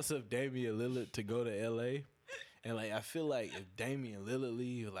talks of Damian Lillard to go to LA. And like I feel like if Damian Lillard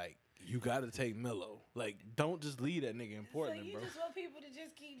leave, like you gotta take Melo. Like, don't just leave that nigga in Portland, So you bro. just want people to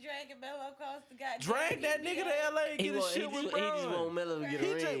just keep dragging Melo across the goddamn Drag that nigga to LA and get his shit with He just want Bron. Melo to get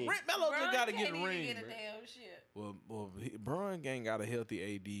a ring. Melo just gotta get a ring, Get a bro. damn shit. Well, Bron ain't got a healthy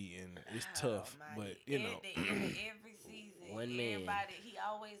AD and it's tough, Almighty. but you know. Every season, One man. everybody, he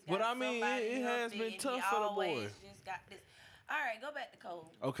always got But I mean, somebody it has healthy, been and tough he for the always boy. Just got this. All right, go back to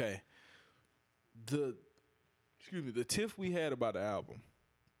Cole. Okay. The tiff we had about the album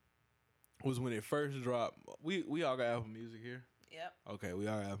was when it first dropped. We all got Apple Music here. Yep. Okay, we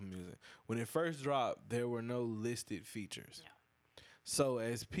all got Apple Music. When it first dropped, there were no listed features. No. So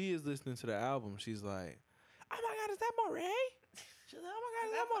as P is listening to the album, she's like, "Oh my God, is that Moray?" She's like, "Oh my God,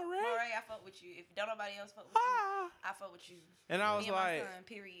 is that Moray?" Moray, I fuck with you. If don't nobody else fuck with you, Ah. I fuck with you. And I was Me and my like, son,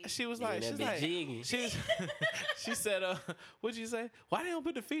 period. she was Yeah, like, that she's bitch like, jigging. she said, what'd you say? Why they don't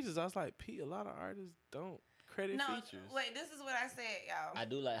put the features? I was like, P, a lot of artists don't credit No, features. wait. This is what I said, y'all. I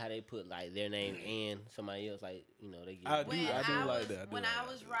do like how they put like their name and somebody else, like they get. I do like that. When I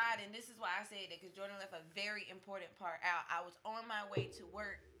was riding, this is why I said that because Jordan left a very important part out. I was on my way to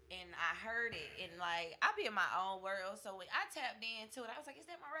work and I heard it, and like I be in my own world. So when I tapped into it, I was like, "Is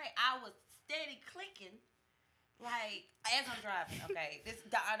that my right?" I was steady clicking, Like, as I'm driving, okay.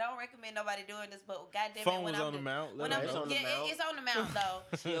 I don't recommend nobody doing this, but goddamn Phone it, when was I'm on the mount. when I'm It's on the mount. it's on the mount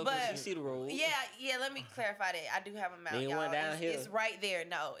though. But But you see the road. yeah. Let me clarify that. I do have a mount, Ain't y'all. one down here. It's right there.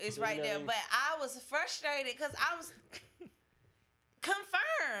 No, it's You right know there. what I mean? But I was frustrated because I was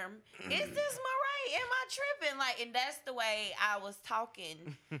confirm. Is this Murray? Am I tripping? Like, and that's the way I was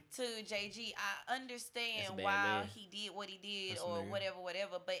talking to JG. I understand That's a bad why man. he did what he did That's a or nigga.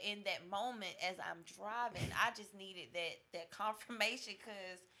 whatever. But in that moment, as I'm driving, I just needed that confirmation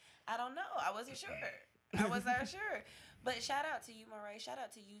because I don't know. I wasn't sure. I wasn't sure. But shout out to you, Murray. Shout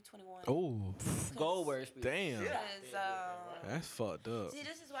out to you, 21. Oh, Goldberg. damn. Because, That's fucked up. see,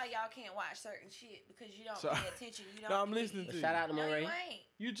 this is why y'all can't watch certain shit because you don't So- pay attention. You don't. No, I'm listening to you. Shout out to No, Murray. you ain't.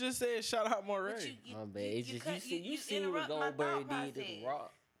 You just said shout out But Moray. My bad. It's just cut- you seen what interrupt my thought Goldberg did to process. The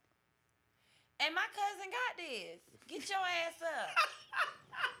Rock. And my cousin got this. Get your ass up.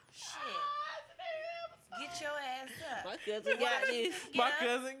 Shit. Get your ass up. My cousin got this. My up.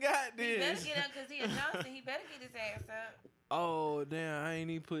 cousin got He better this. get up because he a Johnson. He better get his ass up. Oh damn! I ain't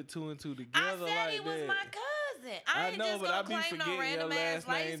even put two and two I together said like he was that. my cousin. I I ain't know, just but gonna I be claim no forgetting your random ass last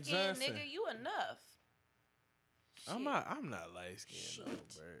name light skinned Johnson. nigga. You enough. I'm not light skinned though,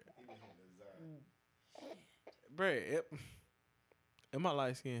 Brett. Yep. Am I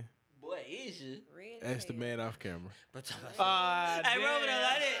light skinned? Boy, is you? Red That's the hair. man off camera. But Hey, roll it up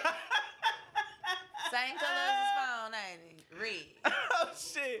like that. Same color as his phone, ain't he? Red. Oh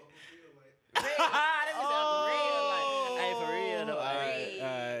shit! That is real. Like, hey, for real though. All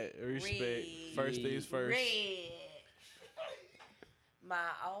Hey. right. Respect. Red. First things first. Red. My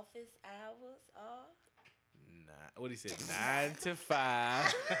office hours are. What he said? 9 to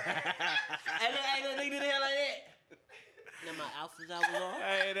 5. Hey, look, nigga do the hell like that. Now my outfits I was on.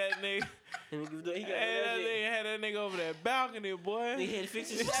 Hey, that nigga. And he got Hey, that nigga had that nigga over that balcony, boy. He had to fix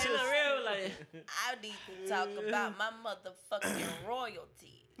his shit. Hey, look real like that. I need to talk about my motherfucking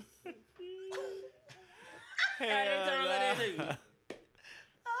royalties. Hey, they talking like that Hell nigga.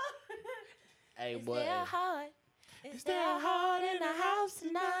 Hey, Is boy. there hard? Is there hard in the house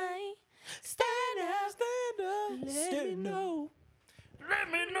tonight? Stand up. Let me know. Let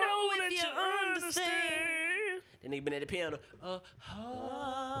me know that you understand. That nigga been at the piano.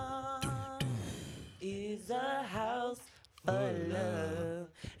 Heart is a house for love,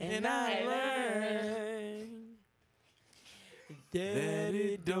 and I learned That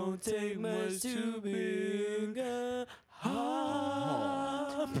it don't take much to build a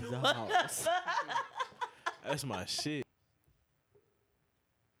heart. That's my shit.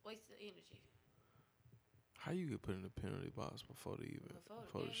 Waste the energy. How you get put in the penalty box before the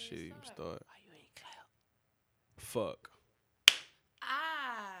Before the shit game even start. start? Why you ain't clap? Fuck.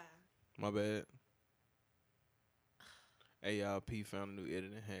 Ah. My bad. Hey, y'all, P found a new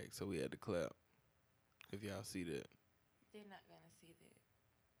editing hack, so we had to clap. If y'all see that. They're not gonna see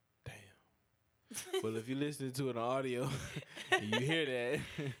that. Damn. Well, if you're listening to it on audio and you hear that,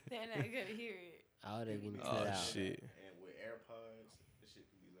 They're not gonna hear it. All they getting oh cut out. shit. And with AirPods, this shit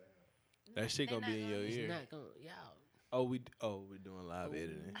can be loud. That shit They're gonna be not in your gonna- ear. It's not gonna, y'all. We're doing live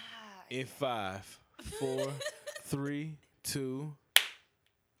editing. Ah. In 5, 4, 3, 2.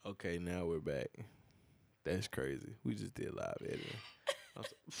 Okay, now we're back. That's crazy. We just did live editing. I'm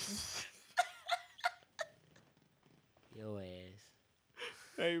so- Your ass.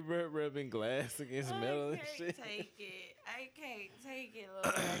 hey, rubbing glass against metal and I shit. can't take it. I can't take it, Lord.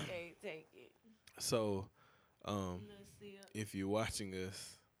 I can't take it. So, Little Seal. if you're watching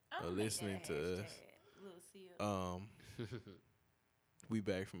us, I'm or gonna make listening that to hashtag, us, Little Seal. we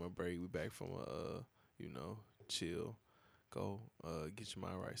back from a break. We back from a chill, go get your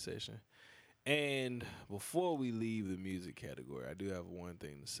mind right session. And before we leave the music category, I do have one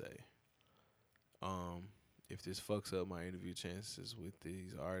thing to say. If this fucks up my interview chances with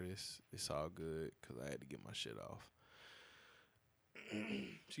these artists, it's all good because I had to get my shit off.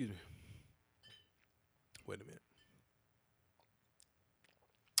 Excuse me. Wait a minute.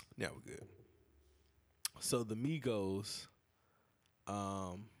 Now we're good. So the Migos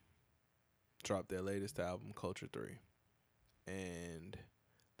dropped their latest album, Culture 3. And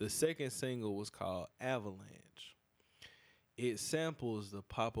the second single was called Avalanche. It samples the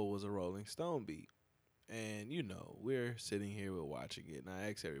Papa Was a Rolling Stone beat. And, we're sitting here, we're watching it. And I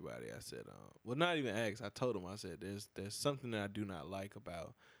asked everybody, I said, well, not even asked, I told them, I said, there's something that I do not like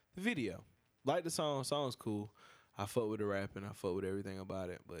about the video. Like the song's cool. I fuck with the rapping, I fuck with everything about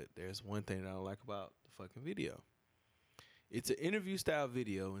it. But there's one thing that I don't like about the fucking video. It's an interview style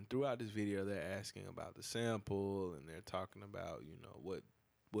video, and throughout this video, they're asking about the sample, and they're talking about,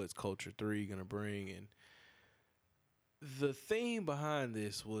 what's Culture 3 gonna bring. And the theme behind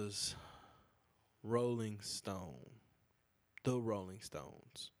this was Rolling Stone. The Rolling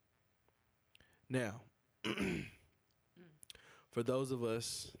Stones. Now, for those of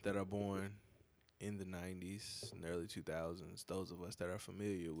us that are born in the 90s and early 2000s, those of us that are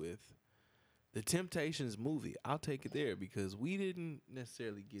familiar with the Temptations movie, I'll take it there because we didn't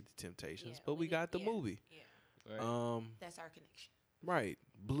necessarily get the Temptations, but we got the movie. Yeah. Right. That's our connection. Right.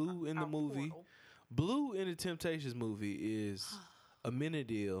 Blue in the movie. Portal. Blue in the Temptations movie is a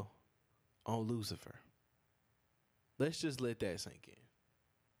Menadil on Lucifer. Let's just let that sink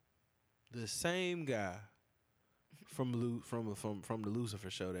in. The same guy from the Lucifer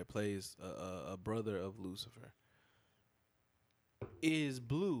show that plays a brother of Lucifer is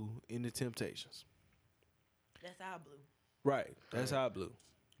Blue in the Temptations. That's our Blue. Right. That's how Blue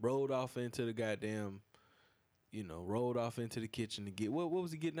rolled off into the goddamn, rolled off into the kitchen to get what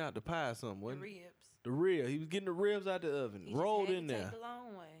was he getting out? The pie or something? The Wasn't ribs. the rib. He was getting the ribs out the oven. He Rolled just had in to there. Take the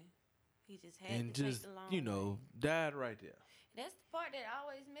long way. He just had And to just, take the long way. died right there. That's the part that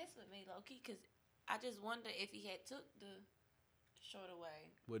always messed with me, low key, because I just wonder if he had took the shorter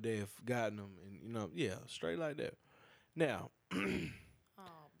way. Would they have gotten him? And, straight like that. Now,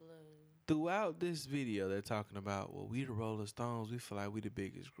 Oh, Blue. throughout this video, they're talking about, well, we the Rolling Stones. We feel like we the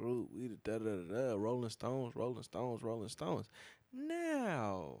biggest group. We the da-da-da-da. Rolling Stones, Rolling Stones, Rolling Stones.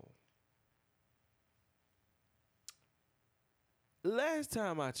 Now, last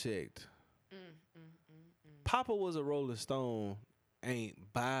time I checked, Papa was a Rolling Stone.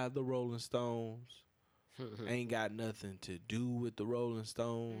 Ain't by the Rolling Stones. Ain't got nothing to do with the Rolling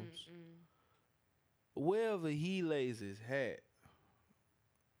Stones. Wherever he lays his hat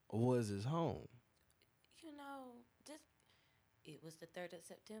was his home. It was the 3rd of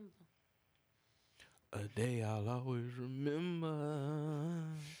September. A day I'll always remember.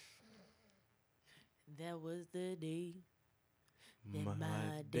 That was the day that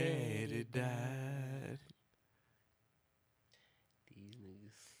my daddy died. These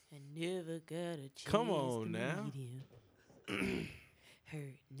niggas. I never got a chance Come on to now. meet him.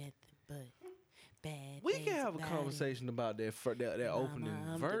 Heard nothing but bad We things can have a about conversation about that that him. opening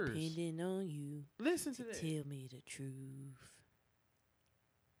Mama, I'm verse. depending on you Listen to to that. tell me the truth.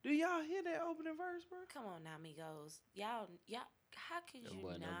 Do y'all hear that opening verse, bro? Come on now, amigos. Y'all, how could That you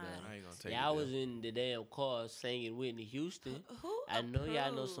boy no not? better. I ain't gonna take Y'all it. was in the damn car singing Whitney Houston. Who I know y'all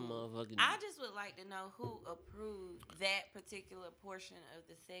know approved? some motherfucking. I just would like to know who approved that particular portion of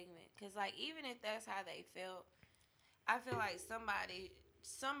the segment. Because, like, even if that's how they felt, I feel like somebody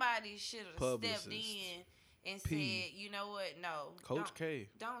should have Publicist. stepped in and P. said, you know what? No. Coach K.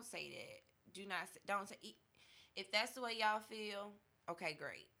 Don't say that. Do not say, don't say, if that's the way y'all feel, okay,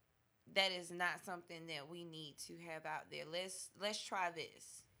 great. That is not something that we need to have out there. Let's try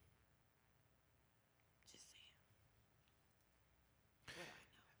this. Just saying.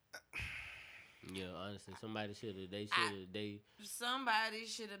 Yeah, honestly, somebody should have. Somebody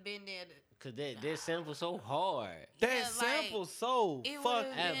should have been there. Cause that sample so hard. That sample so It fuck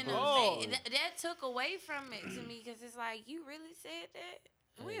would have been hard. that took away from it to me because it's like, you really said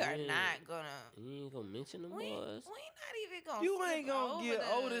that? We Yeah. are not gonna. You ain't gonna mention them We boys. not even gonna. You skip ain't gonna over give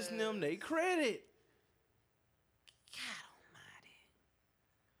the- Otis and them they credit. God almighty.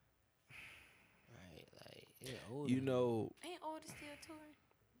 Right, like yeah, old. You know, Ain't Otis still touring?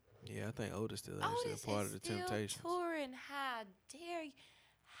 yeah, I think Otis still actually a Otis part is of the still Temptations. touring. How dare you?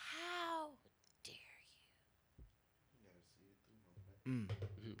 How dare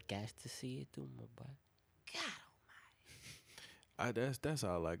you? Got to see it through my boy. God That's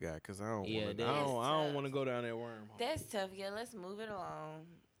all I got because I don't Yeah, want that to. I is don't tough. want to go down that wormhole. That's tough. Yeah, let's move it along.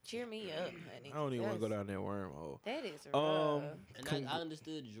 Cheer me up, honey. I don't even want to go That's- down that wormhole. That is rough. And I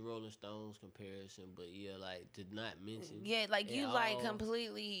understood the Rolling Stones comparison, but yeah, like to not mention. Yeah, like you at like all.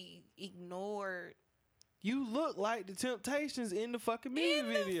 completely ignored You look like the Temptations in the fucking in music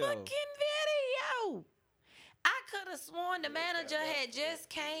the video. fucking video. I could have sworn the manager had just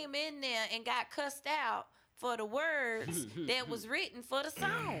came in there and got cussed out for the words that was written for the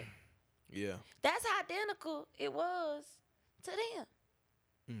song. Yeah. That's how identical it was to them.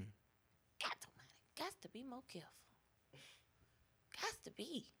 Got to be more careful. Got to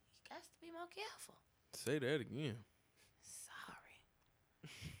be more careful. Say that again.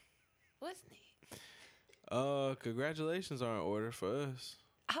 Sorry. What's next? Congratulations are in order for us.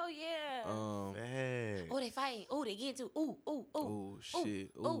 Oh yeah. Hey. Oh, they fighting. Oh, they get to. Ooh. Oh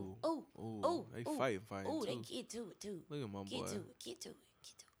shit. Ooh. Ooh. They fighting Ooh, they too. get to it too. Look at my boy. Get to it.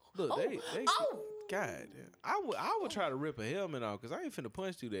 Look, Oh, they oh. God, I would try to rip a helmet off because I ain't finna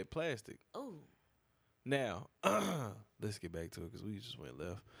punch through that plastic. Ooh. Now, let's get back to it because we just went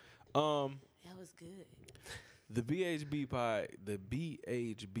left. That was good. The BHB podcast.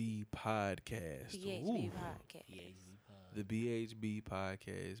 BHB Ooh. podcast. The BHB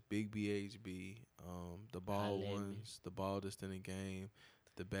podcast, Big BHB, the bald Holla at me. ones, the baldest in the game,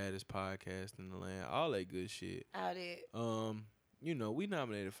 the baddest podcast in the land, all that good shit. Out it. You know, we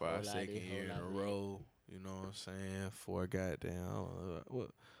nominated for our Whole lot of second it, year in whole a lot of it. row. You know what I'm saying? For goddamn, what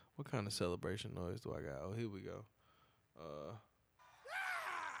kind of celebration noise do I got? Oh, here we go.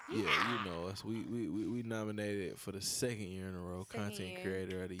 Yeah, you know us. We nominated for the second year in a row, Second Content year.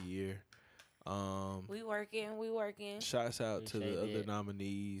 Creator of the Year. We working. Shouts out to the Appreciate other that.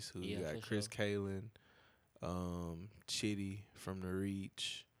 nominees who Yeah, got for Chris sure. Kalen, Chitty from The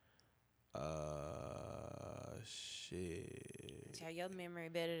Reach. Shit. Child, your memory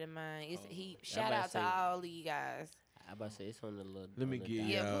better than mine. It's Oh, he. I Shout about out to to say- all of you guys. I about to say it's on the little. Let me on the get dot.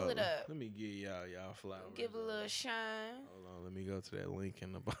 Yeah, y'all. pull it up. Let me get y'all flowers. Give a little shine. Hold on, let me go to that link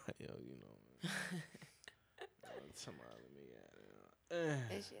in the bio. You know. Somebody let me get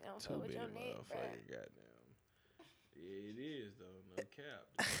That shit don't Too fuck with many your neck, bro. motherfucking goddamn. Yeah, it is though. No cap.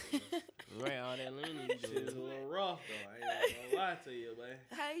 Right, all that leaning you Shit's a doing. little rough though. I ain't gonna lie to you, man.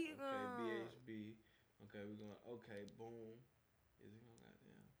 How you Okay, going? BHB. Okay, we're going. Okay, boom. Is it gonna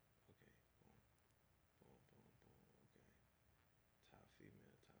goddamn? Okay, boom, boom, boom, boom. Okay, top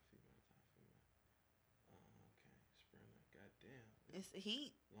female. Okay, sprinter. Goddamn, It's the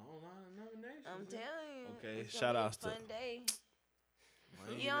heat. long line of nominations. I'm man. telling you. Okay, it's shout gonna be a outs to- fun day.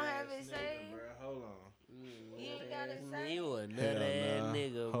 Lame You don't have ass it nigga, saved? bruh. Hold on. You ain't got it Man, saved? you a nut Hell ass nah.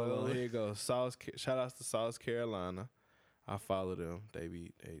 nigga, Hold bro. on, here you go. Shout outs to South Carolina. I follow them. They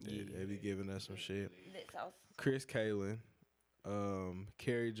be giving us some shit. That's awesome. Chris Kalen,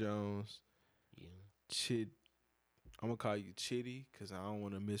 Kerry Jones, Yeah. Chid. I'm gonna call you Chitty because I don't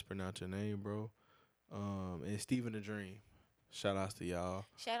want to mispronounce your name, bro. And Stephen the Dream. Shout outs to y'all.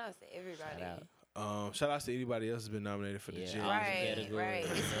 Shout outs to everybody. Shout out. Shout outs to anybody else who's been nominated for the Yeah, Jazz. all the Right, categories.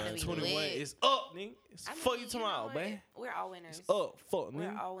 right. It's gonna be 21 lit. is up, nigga. It's I fuck mean, you know tomorrow, what? man. We're all winners. It's up, fuck, We're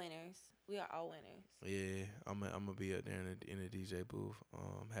nigga. all winners. We are all winners. Yeah, I'm gonna be up there in the DJ booth,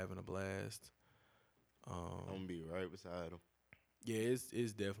 having a blast. I'm gonna be right beside him. Yeah,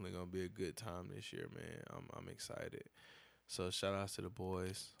 it's definitely gonna be a good time this year, man. I'm excited. So shout outs to the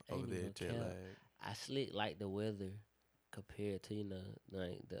boys over Ain't there no at Jet cap. Lag. I slick like the weather compared to,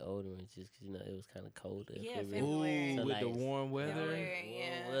 like the older ones, just 'cause, it was kind of colder. Yeah, February. February. Ooh, So, with the like, warm weather. February. Warm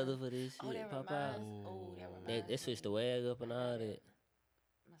Yeah. weather for this shit. Oh, that pop reminds. out. Oh, that Ooh. reminds. They switched the wag up and all that.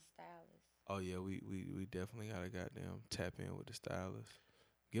 My stylist. Oh yeah, we definitely gotta goddamn tap in with the stylist.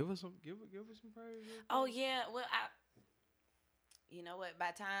 Give us some praise. real Oh quick. yeah. Well, you know what?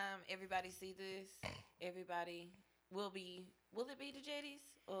 By the time everybody see this, everybody will be. Will it be the Jetties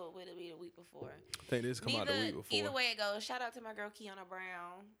or will it be the week before? I think this come out the week before. Either way it goes. Shout out to my girl Kiana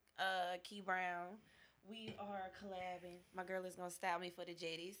Brown, Key Brown. We are collabing. My girl is gonna style me for the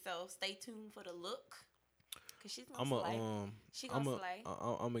Jetties, so stay tuned for the look. Cause she's gonna slay. She gonna slay.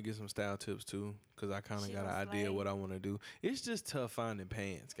 I'm gonna get some style tips too, cause I kind of She got an gonna idea slay. what I want to do. It's just tough finding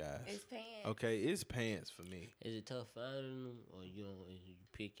pants, guys. It's pants. Okay, it's pants for me. Is it tough finding them, or you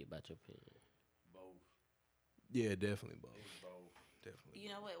pick it about your opinion? Yeah, definitely both. Definitely. You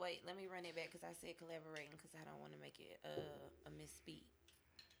know what? Wait, let me run it back because I said collaborating because I don't want to make it a misspeak.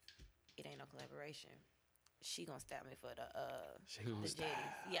 It ain't no collaboration. She gonna stop me for the She gonna the style.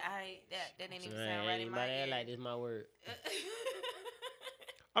 Jetties. Yeah, that didn't even Right, sound right in my anybody ear. act like this my word.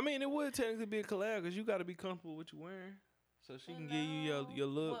 I mean, it would technically be a collab because you got to be comfortable with you wearing, so she can give you your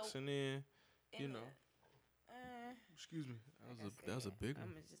looks, Well, and then you And, know. uh, Excuse me, like I that was a said, big one.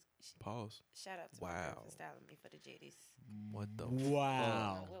 I'ma just Pause. shout out to my girl Wow. for styling me for the Jetties. What the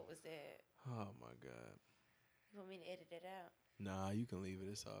Wow. What was that? fuck? Oh my god. You want me to edit it out? Nah, you can leave it.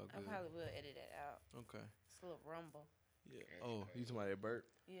 It's all I good. probably will edit it out. Okay. It's a little rumble. Yeah. Oh, you talking about that burp?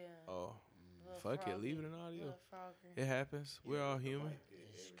 Yeah. Oh, Little fuck it. Leave it froggy. in audio. Little froggy. It happens. We're all human.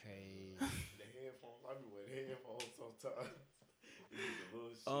 It's crazy. The headphones, I be wearing headphones sometimes. It get a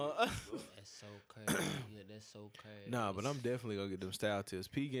little shit. That's so crazy. Yeah, that's so crazy. Nah, but I'm definitely gonna get them style tips.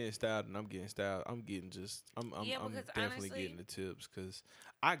 P getting styled and I'm getting styled. I'm Yeah, I'm because definitely honestly- getting the tips because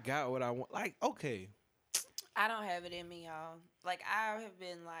I got what I want. Like, okay, I don't have it in me, y'all. Like, I have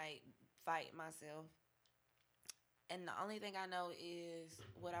been, like, fighting myself. And the only thing I know is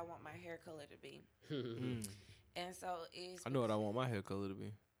what I want my hair color to be. And so it's... I know what I want my hair color to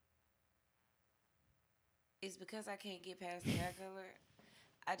be. It's because I can't get past the hair color.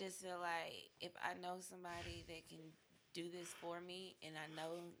 I just feel like if I know somebody that can do this for me and I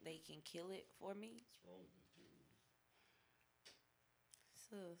know they can kill it for me.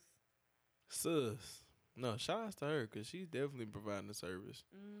 Sus. No, shout out to her because she's definitely providing the service.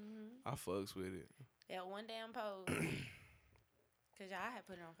 Mm-hmm. I fucks with it. That one damn post. Cause y'all had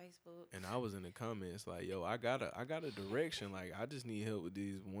put it on Facebook. And I was in the comments like, yo, I got a direction. Like, I just need help with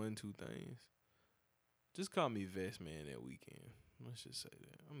these 1-2 things. Just call me Vest Man that weekend. Let's just say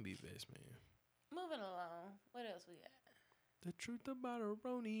that. I'm gonna be Vest Man. Moving along. What else we got? The truth about a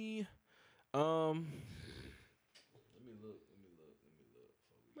Roni. Let me look.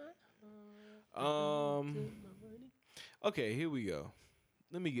 Okay, here we go.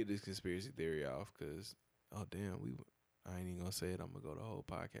 Let me get this conspiracy theory off, cause oh damn, I ain't even gonna say it. I'm gonna go the whole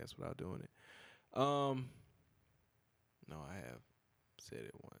podcast without doing it. No, I have said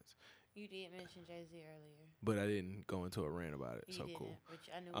it once. You did mention Jay-Z earlier, but I didn't go into a rant about it. You so didn't, cool. Which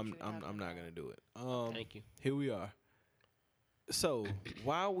I knew what you were talking I'm not about. gonna do it. Thank you. Here we are. So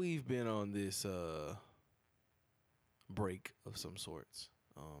while we've been on this break of some sorts,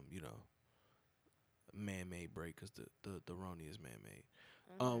 you know, man-made break, because the Roni is man-made.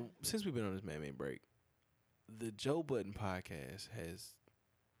 Since we've been on this man-made break, the Joe Budden podcast has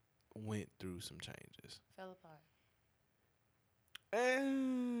went through some changes. Fell apart.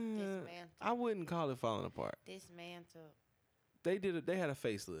 Dismantled. I wouldn't call it falling apart. Dismantled. They had a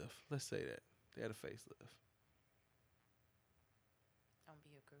facelift. Let's say that. They had a facelift. Don't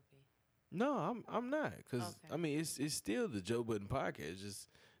be a groupie. No, I'm not. Because, Okay. I mean, it's still the Joe Budden podcast, just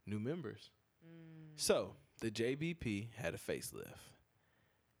new members. So, the JBP had a facelift.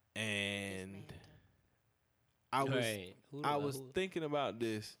 And Dismantled. I was thinking about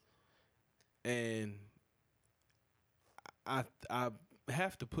this, and I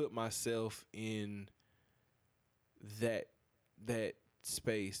have to put myself in that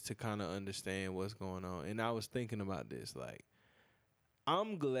space to kind of understand what's going on. And I was thinking about this, like,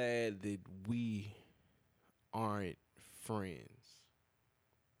 I'm glad that we aren't friends.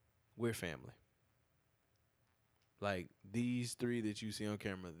 We're family. Like, these three that you see on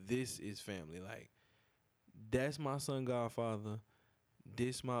camera, this is family. Like, that's my son Godfather.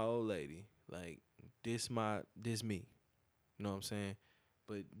 This my old lady. Like, this me. You know what I'm saying?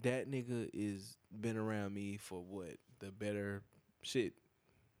 But that nigga is been around me for what? The better shit.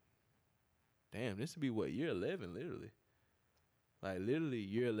 Damn, this would be what, year 11, literally. Like, literally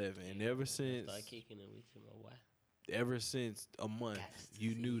year 11. And ever since, Start kicking it with you, my wife. ever since a month,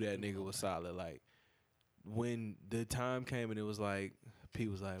 you knew that nigga was solid. Like, when the time came and it was like, P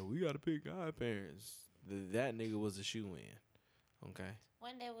was like, we got to pick godparents. That nigga was a shoe-in. Okay?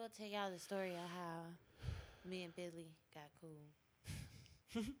 One day we'll tell y'all the story of how me and Billy got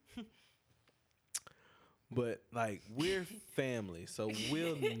cool. But, like, we're family, so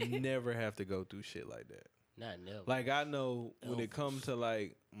we'll never have to go through shit like that. Not never. Like, I know when it comes to,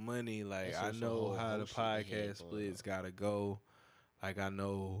 like, money, like, I know how the podcast splits got to go. Like, I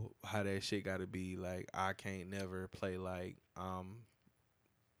know how that shit got to be. Like, I can't never play like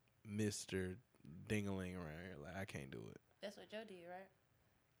Mr. Dingaling around here. Like, I can't do it. That's what Joe did,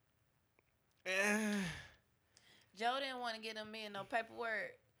 right? Eh. Joe didn't want to get them in no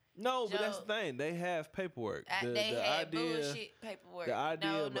paperwork. No, but that's Joe- the thing. They have paperwork. They had idea, bullshit paperwork. the idea.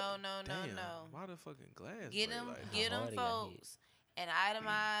 No. Damn, why the fucking glass? Get break them, like get that? them folks an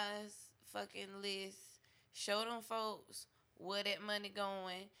itemized fucking list. Show them folks where that money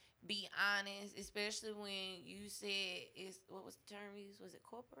going. Be honest, especially when you said what was the term used? Was it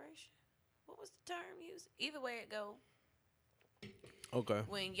corporation? What was the term used? Either way it go. Okay.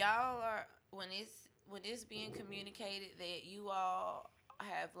 When y'all are when it's being communicated that you all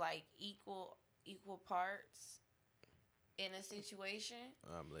have like equal parts in a situation,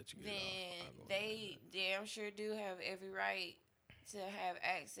 I'm gonna let you get then it off. they damn sure do have every right to have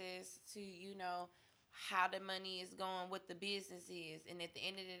access to, you know, how the money is going, what the business is. And at the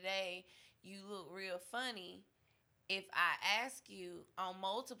end of the day, you look real funny if I ask you on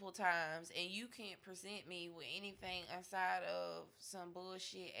multiple times and you can't present me with anything outside of some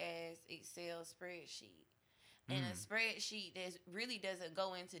bullshit ass Excel spreadsheet. And a spreadsheet that really doesn't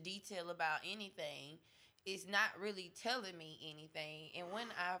go into detail about anything. It's not really telling me anything. And when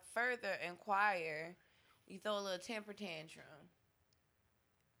I further inquire, you throw a little temper tantrum.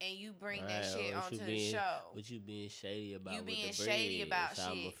 And you bring that shit onto the show. But you being shady about you being with the shady bread, about so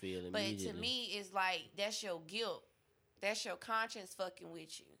I'ma shit. feel But to immediately. me, it's like, that's your guilt. That's your conscience fucking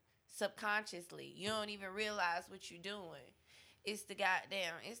with you. Subconsciously. You don't even realize what you're doing. It's the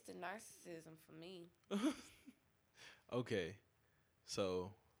narcissism for me. Okay,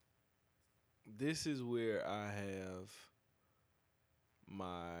 so this is where I have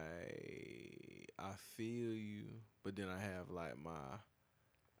I feel you, but then I have like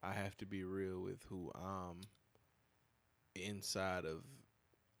I have to be real with who I'm inside of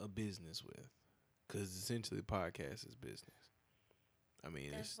a business with, because essentially podcast is business. I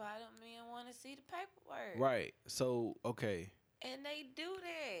mean, That's why them men want to see the paperwork. right. So, okay. And they do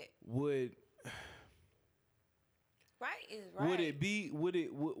that. Would Right is right. would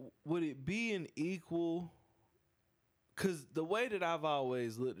it be an equal? Because the way that I've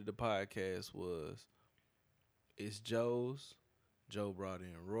always looked at the podcast was, it's Joe's. Joe brought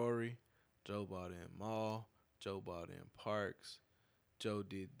in Rory. Joe brought in Maul. Joe brought in Parks. Joe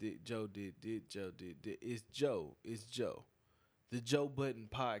did this. Joe did this. Joe did this. It's Joe. It's Joe. The Joe Budden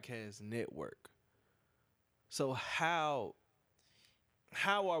Podcast Network. So how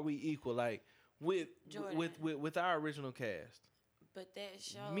are we equal? Like with our original cast. But that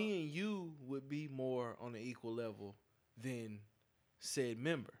show, me and you would be more on an equal level than said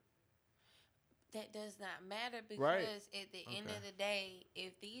member. That does not matter because right. At the end of the day,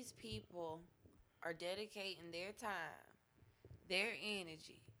 if these people are dedicating their time, their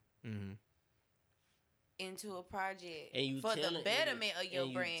energy into a project for the betterment of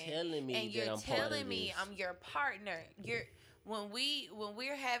your brand, and you're telling me I'm your partner, when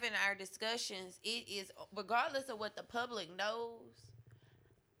we're having our discussions, it is regardless of what the public knows.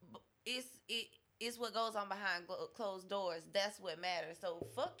 It's what goes on behind closed doors. That's what matters. So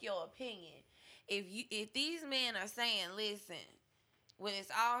fuck your opinion. If these men are saying, listen, when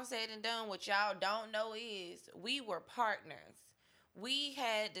it's all said and done, what y'all don't know is we were partners. We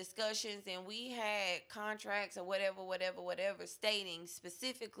had discussions and we had contracts or whatever, stating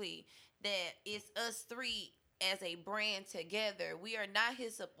specifically that it's us three as a brand together. We are not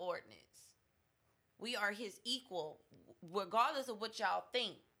his subordinates. We are his equal, regardless of what y'all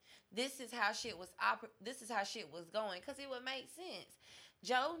think. This is how shit was going, because it would make sense.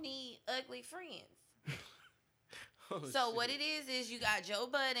 Joe need ugly friends. So shit. What it is you got Joe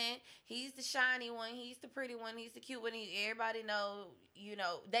Budden. He's the shiny one. He's the pretty one. He's the cute one. Everybody know,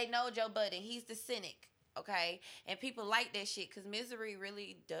 they know Joe Budden. He's the cynic, okay? And people like that shit because Misery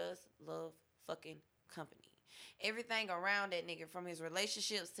really does love fucking company. Everything around that nigga, from his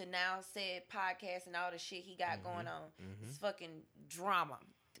relationships to now said podcast and all the shit he got going on, it's fucking drama.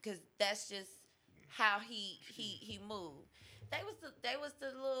 Because that's just how he moved. They was the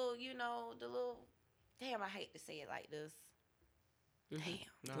little, the little. Damn, I hate to say it like this. Damn.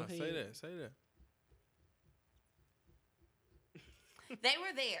 No, say that. They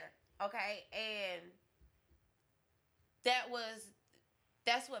were there, okay, and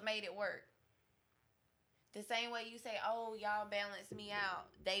that's what made it work. The same way you say, oh, y'all balance me out,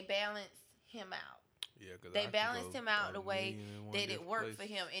 they balanced him out. Yeah, they balanced him out the way that it worked for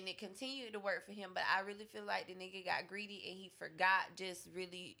him, and it continued to work for him. But I really feel like the nigga got greedy and he forgot just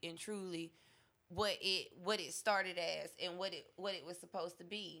really and truly what it started as and what it was supposed to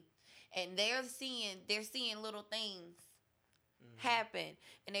be. And they're seeing little things happen,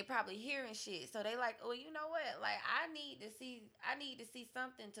 and they probably hearing shit. So they like, oh, you know what? Like I need to see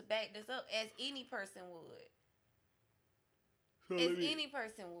something to back this up, as any person would. Any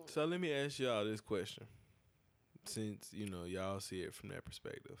person would. So let me ask y'all this question. Since, y'all see it from that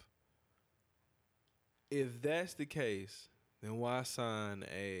perspective. If that's the case, then why sign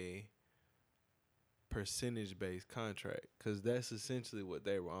a percentage-based contract? Because that's essentially what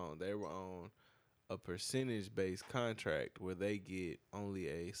they were on. They were on a percentage-based contract where they get only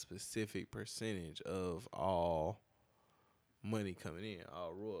a specific percentage of all money coming in,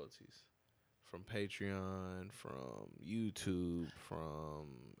 all royalties. From Patreon, from YouTube,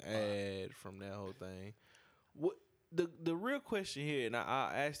 from ad, from that whole thing. What the real question here, and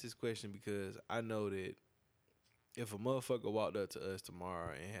I ask this question because I know that if a motherfucker walked up to us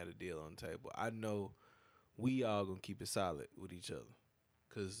tomorrow and had a deal on the table, I know we all gonna keep it solid with each other.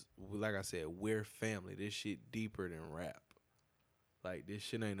 Cause like I said, we're family. This shit deeper than rap. Like this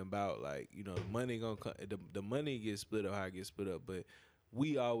shit ain't about like, the money gonna come. The money gets split up how it gets split up, but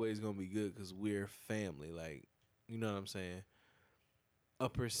we always gonna be good because we're family. Like, you know what I'm saying? A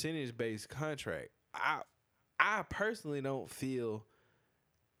percentage-based contract. I personally don't feel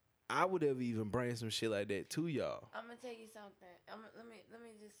I would ever even bring some shit like that to y'all. I'm gonna tell you something. Let me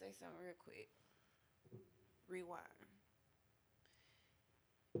just say something real quick. Rewind.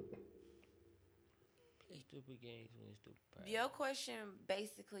 Stupid games win stupid prizes. Your question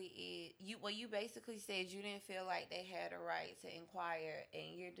basically is you basically said you didn't feel like they had a right to inquire,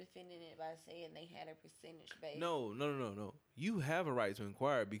 and you're defending it by saying they had a percentage base. No. You have a right to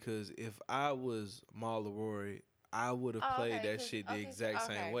inquire because if I was Maul Rory, I would have played that shit the exact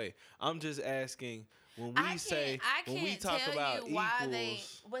same way. I'm just asking when we talk about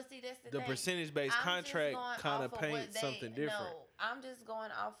equals, the percentage based contract kind of paints something different. No, I'm just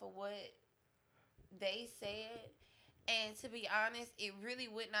going off of what they said, And to be honest, it really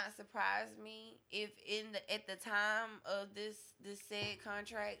would not surprise me if at the time of this said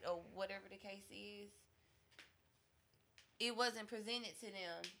contract or whatever the case is, it wasn't presented to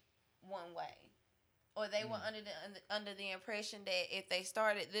them one way, or they were under the impression that if they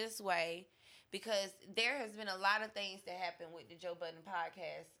started this way, because there has been a lot of things that happened with the Joe Budden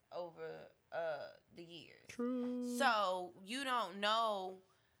podcast over the years. True. So you don't know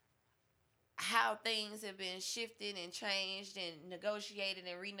how things have been shifted and changed and negotiated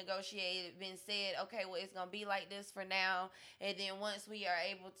and renegotiated, been said, okay, well, it's going to be like this for now. And then once we are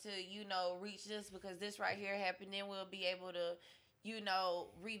able to, reach this because this right here happened, then we'll be able to,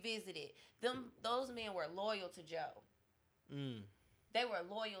 revisit it. Those men were loyal to Joe. They were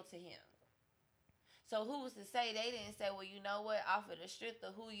loyal to him. So who's to say they didn't say, well, you know what, off of the strength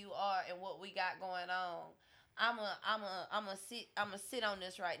of who you are and what we got going on, I'm a sit on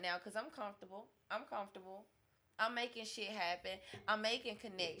this right now because I'm comfortable. I'm making shit happen. I'm making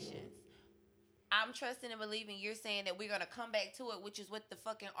connections. I'm trusting and believing you're saying that we're going to come back to it, which is what the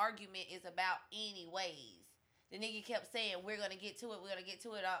fucking argument is about anyways. The nigga kept saying, we're going to get to it. We're going to get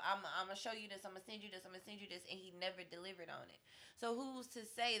to it. I'm going to show you this. I'm going to send you this. I'm going to send you this. And he never delivered on it. So who's to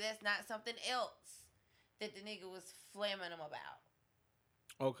say that's not something else that the nigga was flamming him about?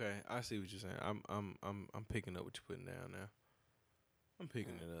 Okay, I see what you're saying. I'm picking up what you're putting down now. I'm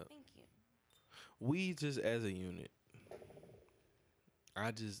picking it up. Thank you. We just as a unit.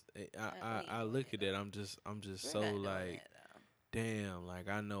 I look at that. I'm just so like, damn. Like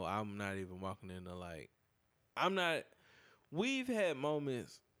I know I'm not even walking into like, I'm not. We've had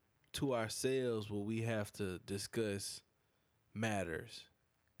moments to ourselves where we have to discuss matters,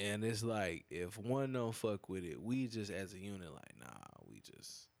 and it's like if one don't fuck with it, we just as a unit like nah.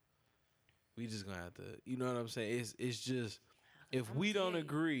 We just gonna have to, you know what I'm saying? It's just if we don't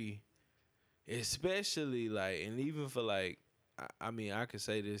agree, especially like, and even for like, I mean, I could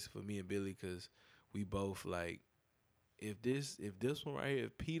say this for me and Billy because we both like, if this one right here,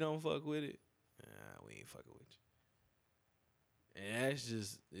 if P don't fuck with it, we ain't fucking with you. And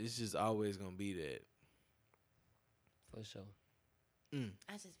it's just always gonna be that. For sure.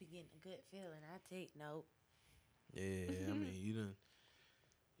 I just be getting a good feeling. I take note. Yeah, I mean,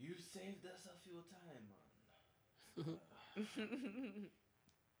 you saved us a few times, man.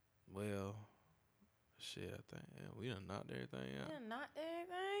 Well, shit, I think we done knocked everything out.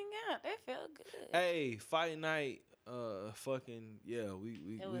 That felt good. Hey, fight night, fucking yeah.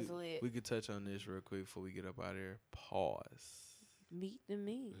 It was lit. We could touch on this real quick before we get up out of here. Pause. Meet the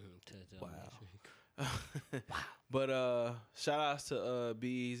me. Wow. But shout outs to Be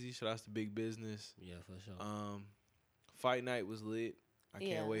Easy. Shout outs to Big Business. Yeah, for sure. Fight night was lit. I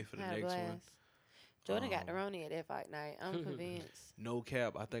can't wait for the next one. Jordan got the Roni at that fight night. I'm convinced. No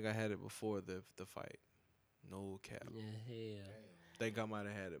cap. I think I had it before the fight. No cap. Yeah. Think I might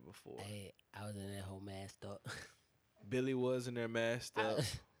have had it before. Hey, I was in that whole masked up. Billy was in there masked up.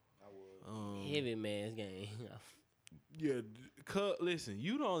 I was. Heavy man's game. Yeah. Listen,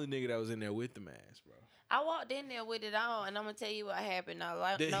 you the only nigga that was in there with the mask, bro. I walked in there with it on, and I'm gonna tell you what happened.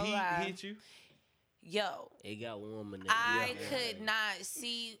 Did no he lie. hit you? Yo, it got warm in there. I could not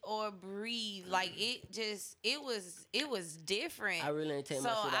see or breathe. Like it was different. I really ain't take my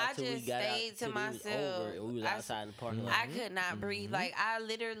shit out till we got out. Stayed to myself. And we was outside in the parking lot. I could not breathe. Like I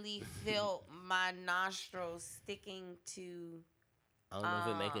literally felt my nostrils sticking to. I don't know if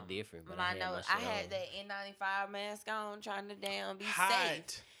it make a difference, but I had that N95 mask on, trying to be Hot.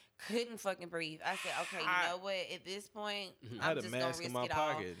 safe. Couldn't fucking breathe. I said, okay, you know what? At this point, I had I'm just a mask gonna in risk my it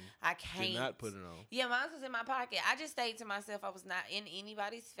pocket. all. I can't. Did not put it on. Yeah, mine was in my pocket. I just stayed to myself. I was not in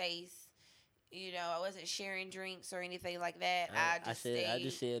anybody's face. You know, I wasn't sharing drinks or anything like that. I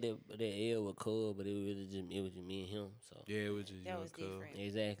just said that L was cool, but it was just me and him. So yeah, it was just that was different.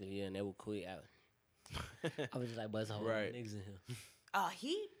 Exactly. Yeah, and that was quick. I was just like, but it's a whole right. niggas in here. A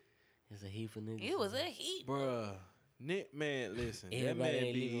heap. It's a heap of niggas. It was a heap, bruh. Nick, man, listen. Everybody that man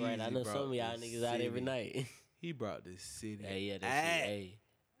ain't leaving right. I know some of y'all niggas out every night. He brought this city. Hey,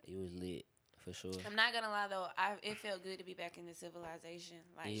 it was lit for sure. I'm not gonna lie though, it felt good to be back in the civilization.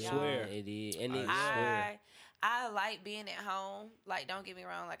 Like yeah, swear it did, and I like being at home. Like, don't get me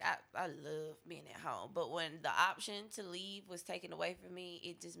wrong. Like, I love being at home. But when the option to leave was taken away from me,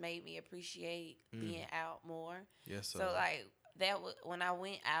 it just made me appreciate being out more. Yes, sir. So like when I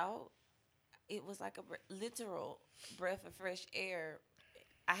went out, it was like a literal breath of fresh air.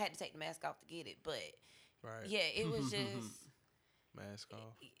 I had to take the mask off to get it, but right. yeah, it was just mask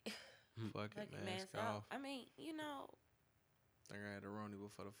off. Fuck it, mask off. I mean, you know. I think I had a Roni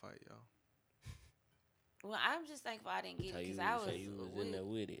before the fight, y'all. Well, I'm just thankful I didn't get it because I was in there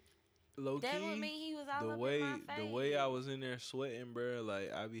with it. low That would key, mean he was all the up way in my face. the way I was in there sweating, bro.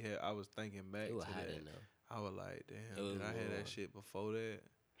 Like I was thinking back It was to hot that. in there. I was like, damn, It was did I had warm. that shit before that?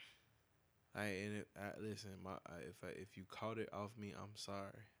 Listen, if you caught it off me, I'm sorry.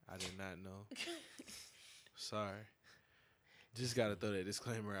 I did not know. Sorry. Just gotta throw that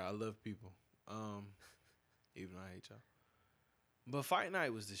disclaimer out. I love people. Even though I hate y'all. But fight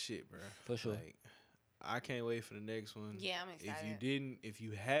night was the shit, bro. For sure. Like, I can't wait for the next one. Yeah, I'm excited. If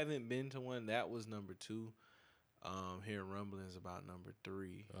you haven't been to one, that was number 2. Hearing rumblings about number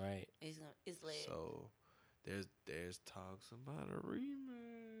 3. Right. It's lit. So there's talks about a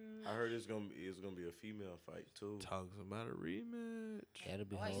rematch. I heard it's gonna be a female fight too. Talks about a rematch. That'll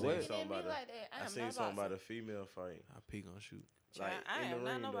be Why you hard. What? looking Something at me about like that? I am seen not something about boxing. a female fight. I peek on shoot. Like I in the am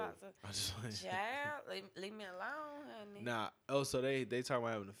not ring no though. boxer. I just like Child, leave me alone, honey. Nah. Oh, so they talking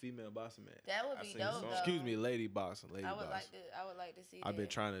about having a female boxing match. That would I be seen dope. some. Though. Excuse me, lady boxing. Lady I would boxing. like to see. I've been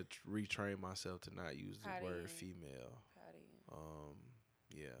that. trying to retrain myself to not use the Proud of word you. female. Proud of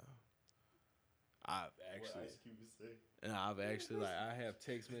you. Yeah. I've actually I have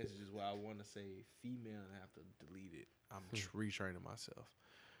text messages where I want to say female and I have to delete it. I'm retraining myself.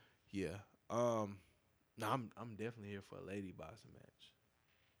 Yeah. No, I'm definitely here for a lady boxing match.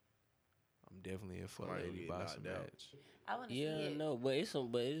 I'm definitely here for a Somebody lady get boxing knocked out. match. I want to Yeah, see it. no, but it's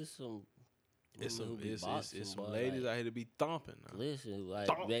some It's women who be boxing, some boy, ladies like, out here to be thumping. Now. Listen, like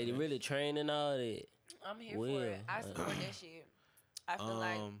Thump, they man. really training all that. I'm here Well, for it. I support that shit. I feel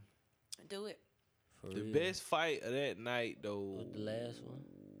like do it. For The real. best fight of that night though. What, the last one.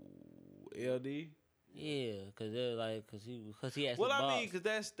 LD. Yeah, cause they're like, cause he actually. Well, I boxed. mean,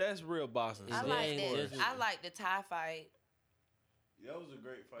 cause that's real boxing. I so like of Exactly. that. course. That's- I like the tie fight. That was a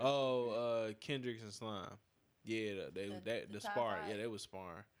great fight. Oh, Kendricks and Slime. Yeah, the the tie sparring. Yeah, fight. they was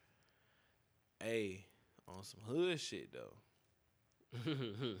sparring. Hey, on some hood shit though.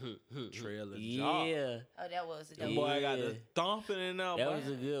 Trail and Jock. Yeah, Oh, that was a That dope. boy got the Yeah. thumping in there. that boy. was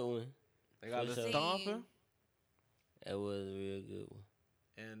a good one. They got the for sure. thumping. That was a real good one.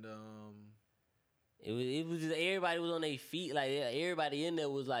 And It was just everybody was on their feet, like everybody in there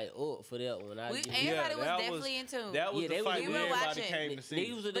was like up for that one. Everybody that was was- definitely in tune. that was Yeah, the they was- fight we where were everybody watching. came to see.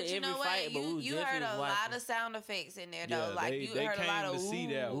 Niggas was at But you every know what? fight, but we was You heard definitely a watching. lot of sound effects in there, though. Yeah, Like, they you heard a came lot of to see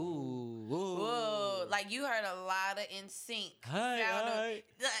that one. Ooh, ooh. Whoa. Like, you heard a lot of in sync Hi, sound. hi.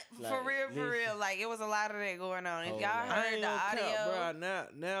 For Like, real, for listen. real. Like, it was a lot of that going on. If Oh, y'all like- I heard ain't the gonna audio. cap,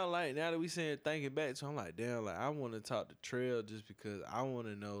 bro. Now that we saying thinking back to, I'm like, damn, like I want to talk to Trail just because I want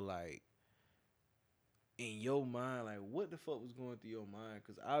to know, like, in your mind, like what the fuck was going through your mind?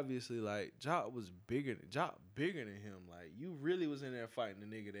 Because obviously, like, Jock bigger than him. Like, you really was in there fighting the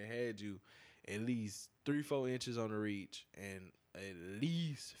nigga that had you at least 3-4 inches on the reach and at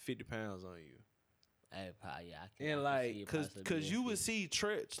least 50 pounds on you. Hey, yeah, I can, And I like, can see it cause possibly you would being see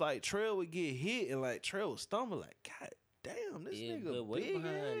Trail would get hit and like Trail would stumble like, God damn, this yeah, nigga but way big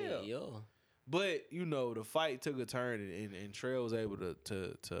behind as hell. it, yo. But you know, the fight took a turn and Trail was able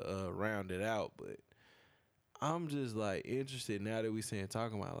to round it out. But I'm just like interested now that we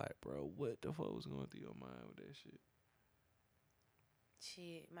talking about like, bro, what the fuck was going through your mind with that shit?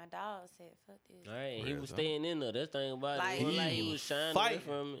 Shit, my dog said, fuck this. All right, he Real was talk. staying in there. That's the thing about Like, it. It wasn't like he he was shying fighting. away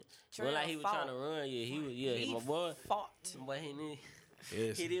from it. Trail Well, like he was trying to fought. run. Yeah, He my boy. fought. My boy, he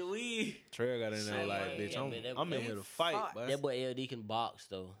Yes, hit it weed. Trail got in there Shit. like, bitch, Yeah, man, that- I'm in that here to was fight, fought. but That boy LD can box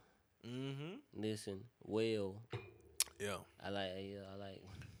though. Listen, well, yeah. I like.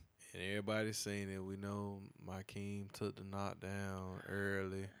 And everybody's saying it. We know Makeem took the knockdown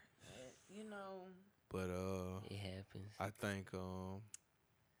early, You know, but It happens. I think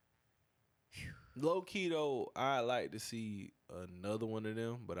low key though, I like to see another one of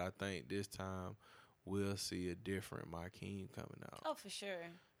them, but I think this time we'll see a different Makeem coming out. oh, for sure.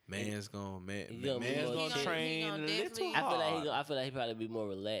 Man's gonna He gonna be man's more gonna chill. train He gonna a little definitely- hard. I feel like he probably be more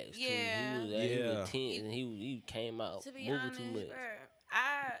relaxed. Yeah. Too. He was Yeah. tense and he came out To be moving honest, too much.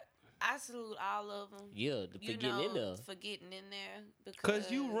 bruh, I salute all of them. Yeah, for getting in there. For getting in there. Cause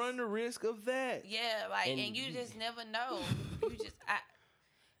you run the risk of that. Yeah, like, And and you you- just never know. You just,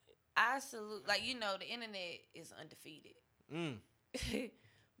 I salute, like, you know, the internet is undefeated.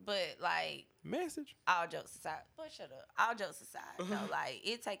 But, like, Message. all jokes aside, but shut up. All jokes aside, no, like,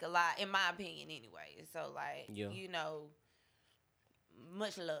 it take a lot, in my opinion, anyway. So, like, Yeah. you know,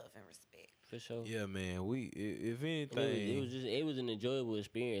 much love and respect. For sure. Yeah, man. If anything, It was an enjoyable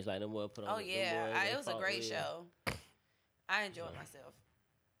experience. Like them boy put on. Oh them yeah, boys, they it was a fought great well. show. I enjoyed myself.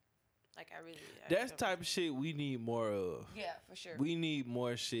 Like, I really. that's enjoyed type of shit we need more of. myself. Yeah, for sure. We need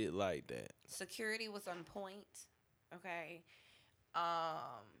more shit like that. Security was on point. Okay.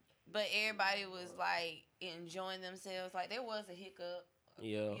 But everybody was like enjoying themselves. Like, there was a hiccup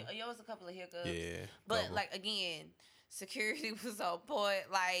Yeah. There was a couple of hiccups. Yeah. But couple. like again, security was on point.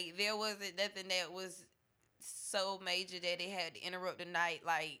 Like there wasn't nothing that was so major that it had to interrupt the night.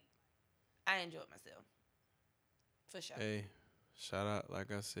 Like I enjoyed myself. For sure. Hey, shout out,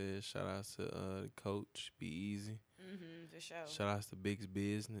 like I said, shout out to the coach. Be easy. For sure. Shout out to Big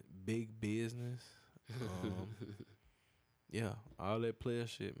Business. Big Business. Yeah, all that player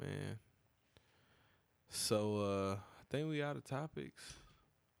shit, man. So I think we out of topics.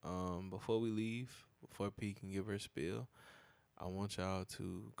 Before we leave, before P can give her spiel, I want y'all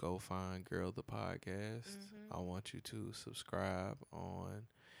to go find Girl the Podcast. I want you to subscribe on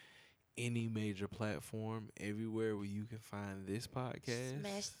any major platform, everywhere where you can find this podcast.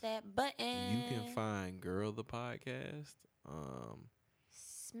 Smash that button. You can find Girl the Podcast.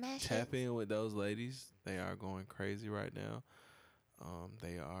 Smash Tap it. in with those ladies. They are going crazy right now.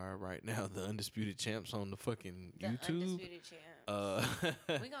 They are right now the undisputed champs on the fucking The YouTube. undisputed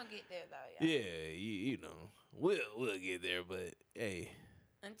champ. We gonna get there though, y'all. Yeah, you know, we'll get there. But hey,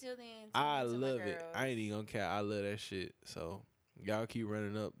 Until then, I tune into my love it. girls. I ain't even gonna care. I love that shit. So y'all keep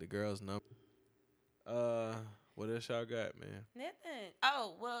running up the girls' number. What else y'all got, man? Nothing.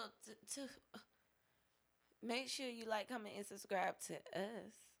 Oh well, to make sure you like, comment, and subscribe to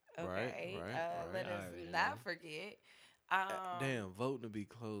us. Okay. Right. Let us Already know. not forget. Damn, voting to be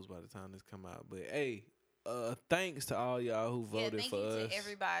closed by the time this come out. But hey, thanks to all y'all who voted thank for you us. to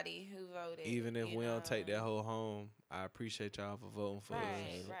everybody who voted. Even if you we don't take know. that whole home, I appreciate y'all for voting for us.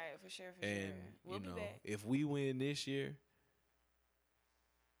 Right, for sure, And We'll you be know, back. if we win this year,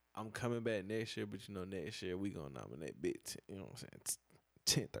 I'm coming back next year. But you know, next year we gonna nominate Big 10. You know what I'm saying?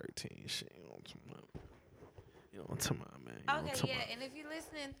 10, 13 shit. You know what I'm talking about? You know what I'm talking about, man. You know what I'm Okay, talking yeah, about. and if you're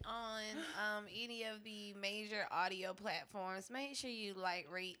listening on any of the major audio platforms, make sure you like,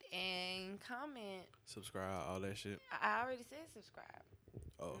 rate, and comment. Subscribe, all that shit. I already said subscribe.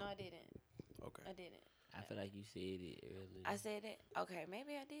 Oh, No, I didn't. okay. I didn't. I feel like you said it earlier. I said it. Okay,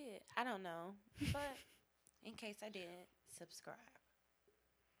 maybe I did. I don't know, but in case I didn't, subscribe.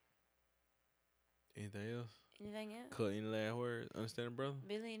 Anything else? Anything else? Cool. Any last words? Understand, brother?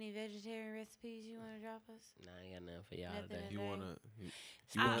 Billy, any vegetarian recipes you want to drop us? Nah, I ain't got nothing for y'all Nothing today. at You Today. wanna? You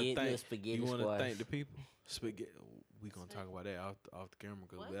Spaghetti, wanna thank? spaghetti You wanna squash. thank the people? Spaghetti. We gonna Spag- talk about that off the camera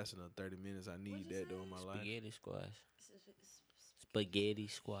because What? that's another 30 minutes. I need What'd you that though say? in my life. Spaghetti squash. Spaghetti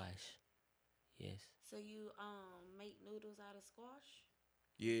squash. Yes. So you make noodles out of squash?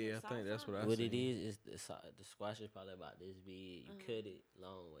 Yeah, I With think that's what I What seen. it is the squash is probably about this big. You cut it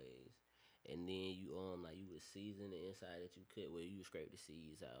long ways, and then you like you would season the inside that you cut where you scrape the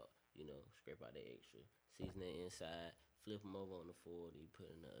seeds out. You know, scrape out the extra. Season the inside. Flip them over on the foil. Then you put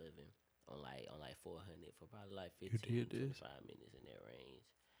in the oven on like 400 for probably like 15 did this? 25 minutes in that range.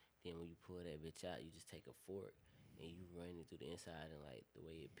 Then when you pull that bitch out, you just take a fork and you run it through the inside, and like the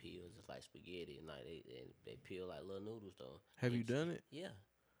way it peels, it's like spaghetti, and like they peel like little noodles though. Have you And done it? Yeah.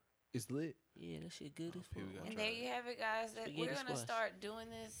 It's lit. Yeah, that shit good as here we fuck. go. And there you have it, guys. That Spaghetti we're gonna squash. start doing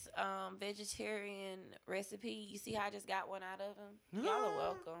this vegetarian recipe. You see how I just got one out of them? Y'all are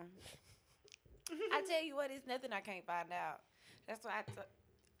welcome. I tell you what, it's nothing I can't find out. That's why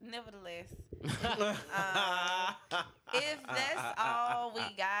nevertheless, if that's all we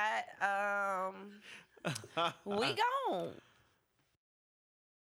got, we gone.